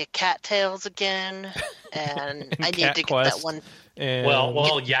I'll play Cattails again, and I need to get that one. And...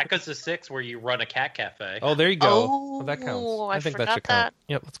 Well, Yakuza 6, where you run a cat cafe. Oh, there you go. Oh, that counts. I think forgot that should count.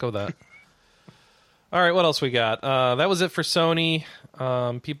 Yep, let's go with that. All right, what else we got? That was it for Sony.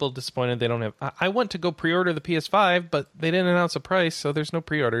 People disappointed they don't have... I went to go pre-order the PS5, but they didn't announce a price, so there's no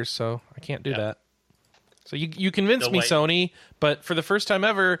pre-orders, so I can't do that. So you convinced me, Sony, but for the first time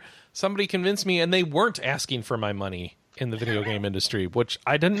ever, somebody convinced me, and they weren't asking for my money in the video game industry, which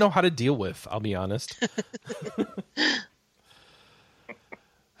I didn't know how to deal with, I'll be honest.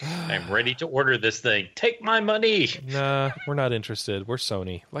 I'm ready to order this thing. Take my money. Nah, we're not interested. We're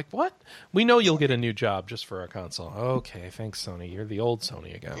Sony. Like, what? We know you'll get a new job just for our console. Okay, thanks, Sony. You're the old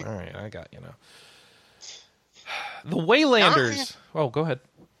Sony again. All right, I got you now. The Waylanders. Oh, go ahead.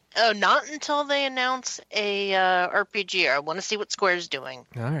 Oh, not until they announce a RPG. I want to see what Square's doing.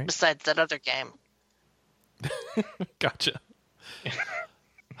 All right. Besides that other game. Gotcha.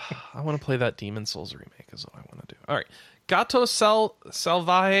 I want to play that Demon Souls remake is what I want to do. All right. Gato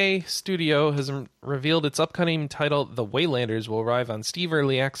Salvaje Studio has revealed its upcoming title, The Waylanders, will arrive on Steam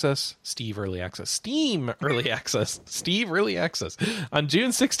Early Access on June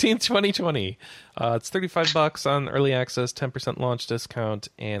 16th, 2020. It's $35 on Early Access, 10% launch discount,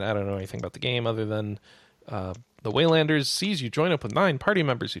 and I don't know anything about the game other than The Waylanders sees you join up with 9 party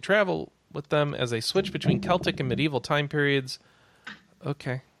members who travel with them as they switch between Celtic and medieval time periods.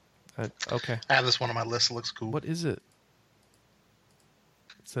 Okay. Okay. I have this one on my list. It looks cool. What is it?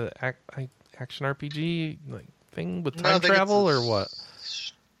 It's an action RPG like thing with time travel or what?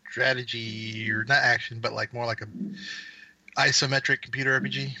 Strategy, or not action, but like more like a isometric computer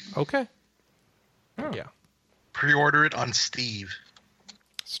RPG. Okay. Oh. Yeah. Pre-order it on Steve.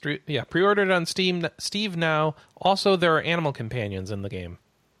 Pre-order it on Steve now. Also, there are animal companions in the game.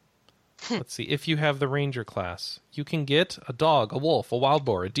 Let's see. If you have the Ranger class, you can get a dog, a wolf, a wild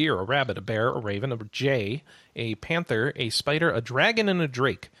boar, a deer, a rabbit, a bear, a raven, a jay, a panther, a spider, a dragon, and a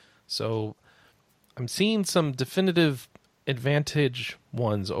drake. So I'm seeing some definitive advantage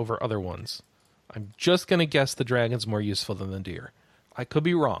ones over other ones. I'm just going to guess the dragon's more useful than the deer. I could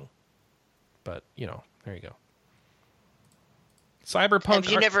be wrong. But, there you go. Cyberpunk...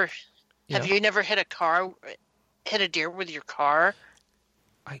 Have you never hit a deer with your car?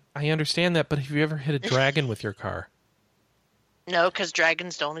 I understand that, but have you ever hit a dragon with your car? No, because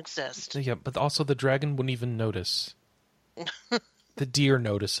dragons don't exist. Yeah, but also the dragon wouldn't even notice. The deer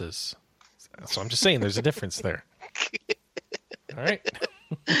notices. So I'm just saying there's a difference there. All right.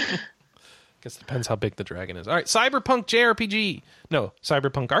 Guess it depends how big the dragon is. All right, Cyberpunk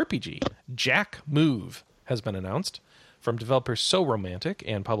RPG, Jack Move has been announced from developer So Romantic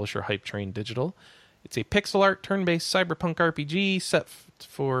and publisher Hype Train Digital. It's a pixel art turn-based cyberpunk RPG set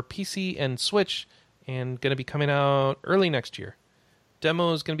for PC and Switch and going to be coming out early next year.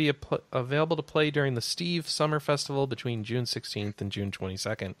 Demo is going to be available to play during the Steve Summer Festival between June 16th and June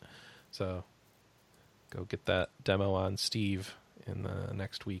 22nd. So go get that demo on Steve in the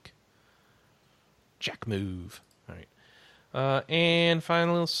next week. Jack Move. All right. And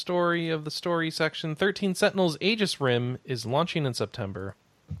final story of the story section, 13 Sentinels Aegis Rim is launching in September.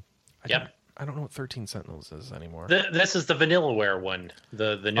 I don't know what 13 Sentinels is anymore. This is the Vanillaware one,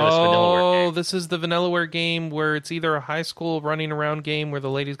 the newest Vanillaware game. Oh, this is the Vanillaware game where it's either a high school running around game where the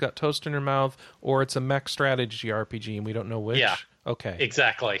lady's got toast in her mouth, or it's a mech strategy RPG, and we don't know which? Yeah. Okay.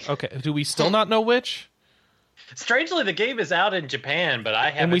 Exactly. Okay. Do we still not know which? Strangely, the game is out in Japan, but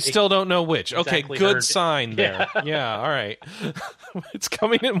I haven't. And we still don't know which. Okay, good heard. sign there. Yeah, all right. It's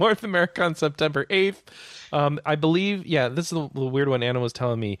coming in North America on September 8th. I believe, this is the weird one Anna was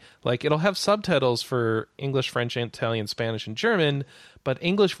telling me. Like, it'll have subtitles for English, French, Italian, Spanish, and German, but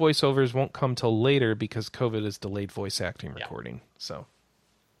English voiceovers won't come till later because COVID has delayed voice acting recording. So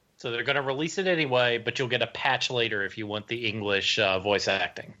they're going to release it anyway, but you'll get a patch later if you want the English voice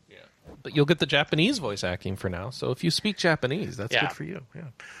acting. Yeah. But you'll get the Japanese voice acting for now. So if you speak Japanese, that's good for you. Yeah.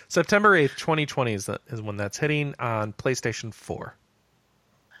 September 8th, 2020 is when that's hitting on PlayStation 4.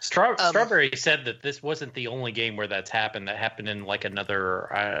 Strawberry said that this wasn't the only game where that's happened. That happened in like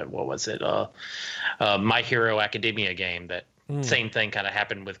another, what was it? My Hero Academia game. That same thing kind of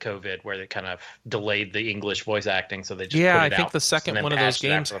happened with COVID, where they kind of delayed the English voice acting, so they just put it I out think the second one of those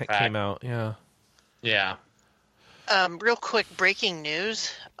games came out. Yeah. Yeah. Real quick, breaking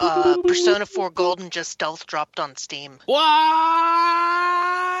news. Persona 4 Golden just stealth dropped on Steam. What?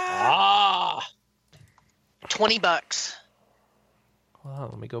 $20. Well,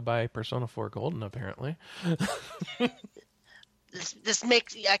 let me go buy Persona 4 Golden, apparently. This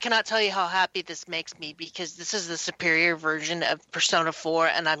makes... I cannot tell you how happy this makes me, because this is the superior version of Persona 4,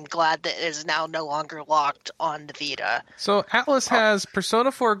 and I'm glad that it is now no longer locked on the Vita. So Atlas has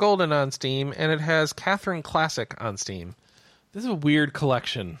Persona 4 Golden on Steam, and it has Catherine Classic on Steam. This is a weird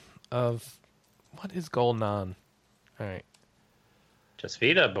collection of... What is Golden on? All right. Just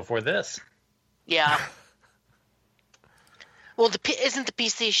Vita before this. Yeah. Well, isn't the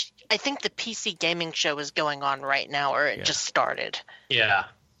PC... I think the PC gaming show is going on right now, or it just started. Yeah.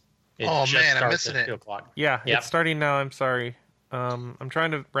 Oh, man, I'm missing it. Yeah, it's starting now. I'm sorry. I'm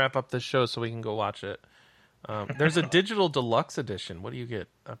trying to wrap up this show so we can go watch it. There's a digital deluxe edition. What do you get?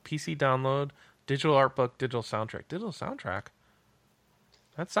 A PC download, digital art book, digital soundtrack. Digital soundtrack?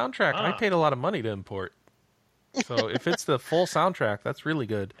 That soundtrack, I paid a lot of money to import. So if it's the full soundtrack, that's really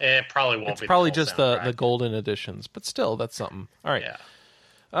good. It probably won't be. It's probably the full just soundtrack. the golden editions, but still, that's something. All right. Yeah.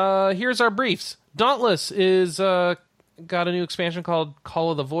 Here's our briefs. Dauntless is got a new expansion called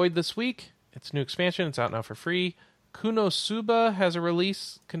Call of the Void this week. It's a new expansion. It's out now for free. Kunosuba has a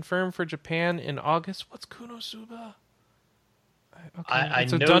release confirmed for Japan in August. What's Kunosuba? I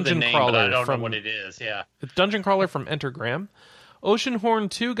it's a know dungeon the name, crawler but I don't from, know what it is. Yeah. It's dungeon crawler from Entergram. Oceanhorn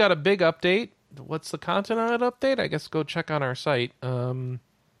 2 got a big update. What's the content on that update? I guess go check on our site.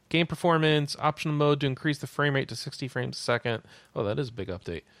 Game performance, optional mode to increase the frame rate to 60 frames a second. Oh, that is a big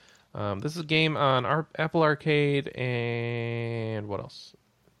update. This is a game on Apple Arcade, and what else?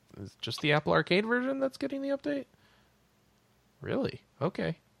 Is it just the Apple Arcade version that's getting the update? Really?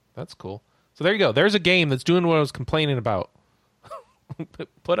 Okay. That's cool. So there you go. There's a game that's doing what I was complaining about.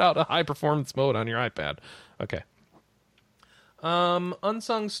 Put out a high performance mode on your iPad. Okay.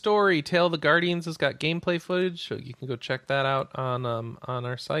 Unsung Story, Tale of the Guardians has got gameplay footage, so you can go check that out on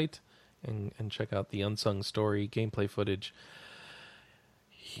our site and check out the Unsung Story gameplay footage.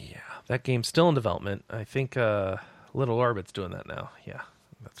 Yeah, that game's still in development. I think Little Orbit's doing that now. Yeah,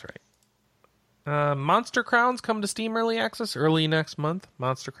 that's right. Monster Crown's come to Steam Early Access early next month.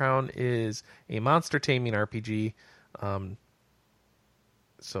 Monster Crown is a monster taming RPG.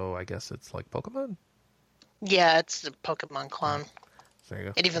 So I guess it's like Pokemon? Yeah, it's a Pokemon clone. There you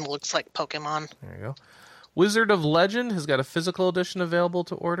go. It even looks like Pokemon. There you go. Wizard of Legend has got a physical edition available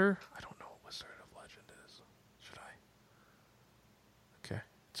to order. I don't know what Wizard of Legend is. Should I? Okay.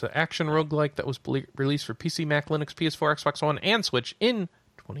 It's an action roguelike that was released for PC, Mac, Linux, PS4, Xbox One, and Switch in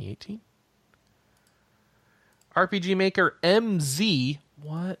 2018. RPG Maker MZ.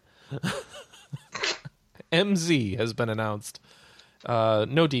 What? MZ has been announced.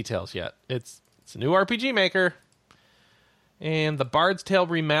 No details yet. It's a new RPG Maker. And the Bard's Tale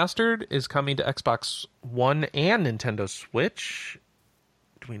Remastered is coming to Xbox One and Nintendo Switch.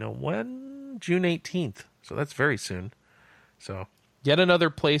 Do we know when? June 18th. So that's very soon. So Yet another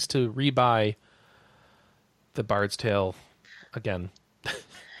place to rebuy the Bard's Tale again.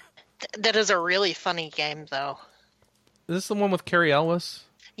 That is a really funny game, though. Is this the one with Carrie Elwes?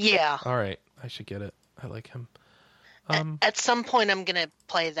 Yeah. All right, I should get it. I like him. At some point, I'm gonna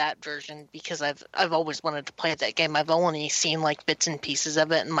play that version because I've always wanted to play that game. I've only seen like bits and pieces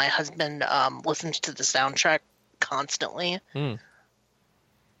of it, and my husband listens to the soundtrack constantly.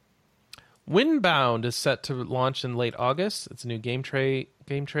 Windbound is set to launch in late August. It's a new game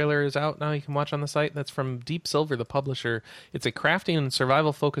trailer is out now. You can watch on the site. That's from Deep Silver, the publisher. It's a crafting and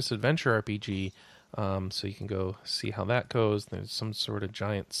survival-focused adventure RPG. So you can go see how that goes. There's some sort of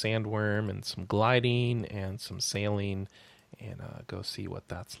giant sandworm and some gliding and some sailing, and go see what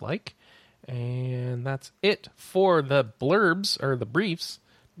that's like. And that's it for the blurbs or the briefs.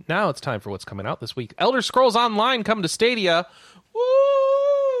 Now it's time for what's coming out this week. Elder Scrolls Online coming to Stadia. Woo!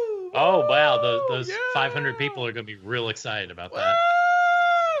 Oh, wow. Those Yeah! 500 people are going to be real excited about that.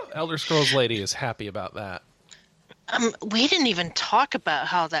 Elder Scrolls Lady is happy about that. We didn't even talk about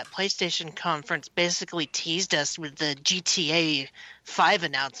how that PlayStation conference basically teased us with the GTA 5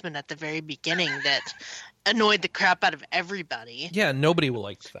 announcement at the very beginning that annoyed the crap out of everybody. Yeah, nobody will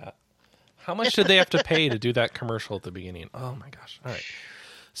like that. How much did they have to pay to do that commercial at the beginning? Oh my gosh. All right.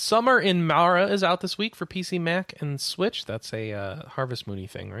 Summer in Mara is out this week for PC, Mac, and Switch. That's a Harvest Moon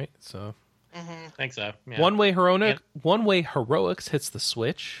thing, right? So I think so. Yeah. One Way Heroics hits the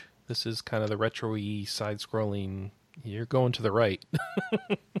Switch. This is kind of the retro-y side-scrolling. You're going to the right.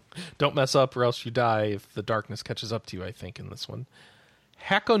 Don't mess up or else you die if the darkness catches up to you, I think, in this one.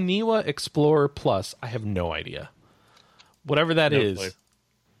 Hakoniwa Explorer Plus. I have no idea. Whatever that is. Clue.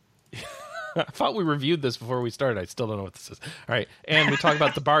 I thought we reviewed this before we started. I still don't know what this is. All right. And we talked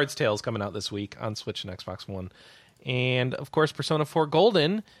about the Bard's Tales coming out this week on Switch and Xbox One. And, of course, Persona 4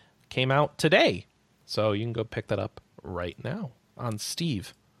 Golden came out today. So you can go pick that up right now on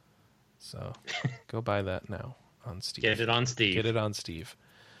Steve. So go buy that now on Steve. Get it on Steve. Get it on Steve.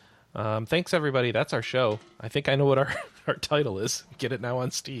 Thanks, everybody. That's our show. I think I know what our title is. Get it now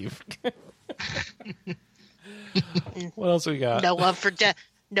on Steve. What else we got? No love for death.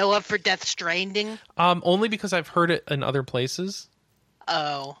 No love for Death Stranding. Only because I've heard it in other places.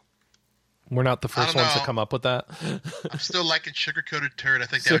 Oh. We're not the first don't ones to know. come up with that. I'm still liking Sugar-Coated Turd. I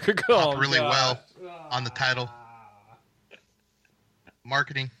think that would pop really well on the title.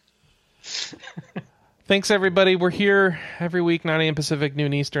 Marketing. Thanks, everybody. We're here every week, 9 a.m. Pacific,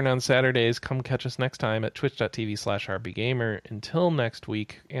 noon Eastern on Saturdays. Come catch us next time at twitch.tv/RBGamer. Until next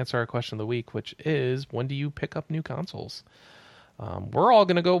week, answer our question of the week, which is, when do you pick up new consoles? We're all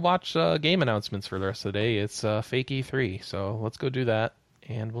going to go watch game announcements for the rest of the day. It's fake E3, so let's go do that,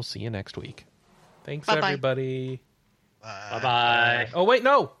 and we'll see you next week. Thanks, Bye-bye. everybody. Bye-bye. Oh, wait,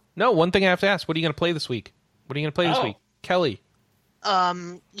 no. One thing I have to ask. What are you going to play this week? What are you going to play this week? Kelly.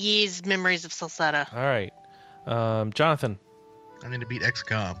 Ye's Memories of Salsetta. All right. Jonathan. I need to beat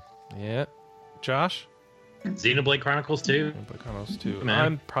XCOM. Yeah. Josh. Xenoblade Chronicles 2. Chronicles 2. Man.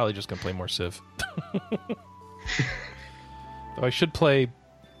 I'm probably just going to play more Civ. Though I should play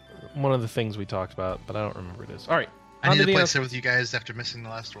one of the things we talked about, but I don't remember what it is. All right. I on need to the play end- Civ with you guys after missing the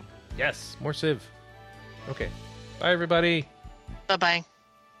last one. Yes, more Civ. Okay. Bye, everybody. Bye-bye.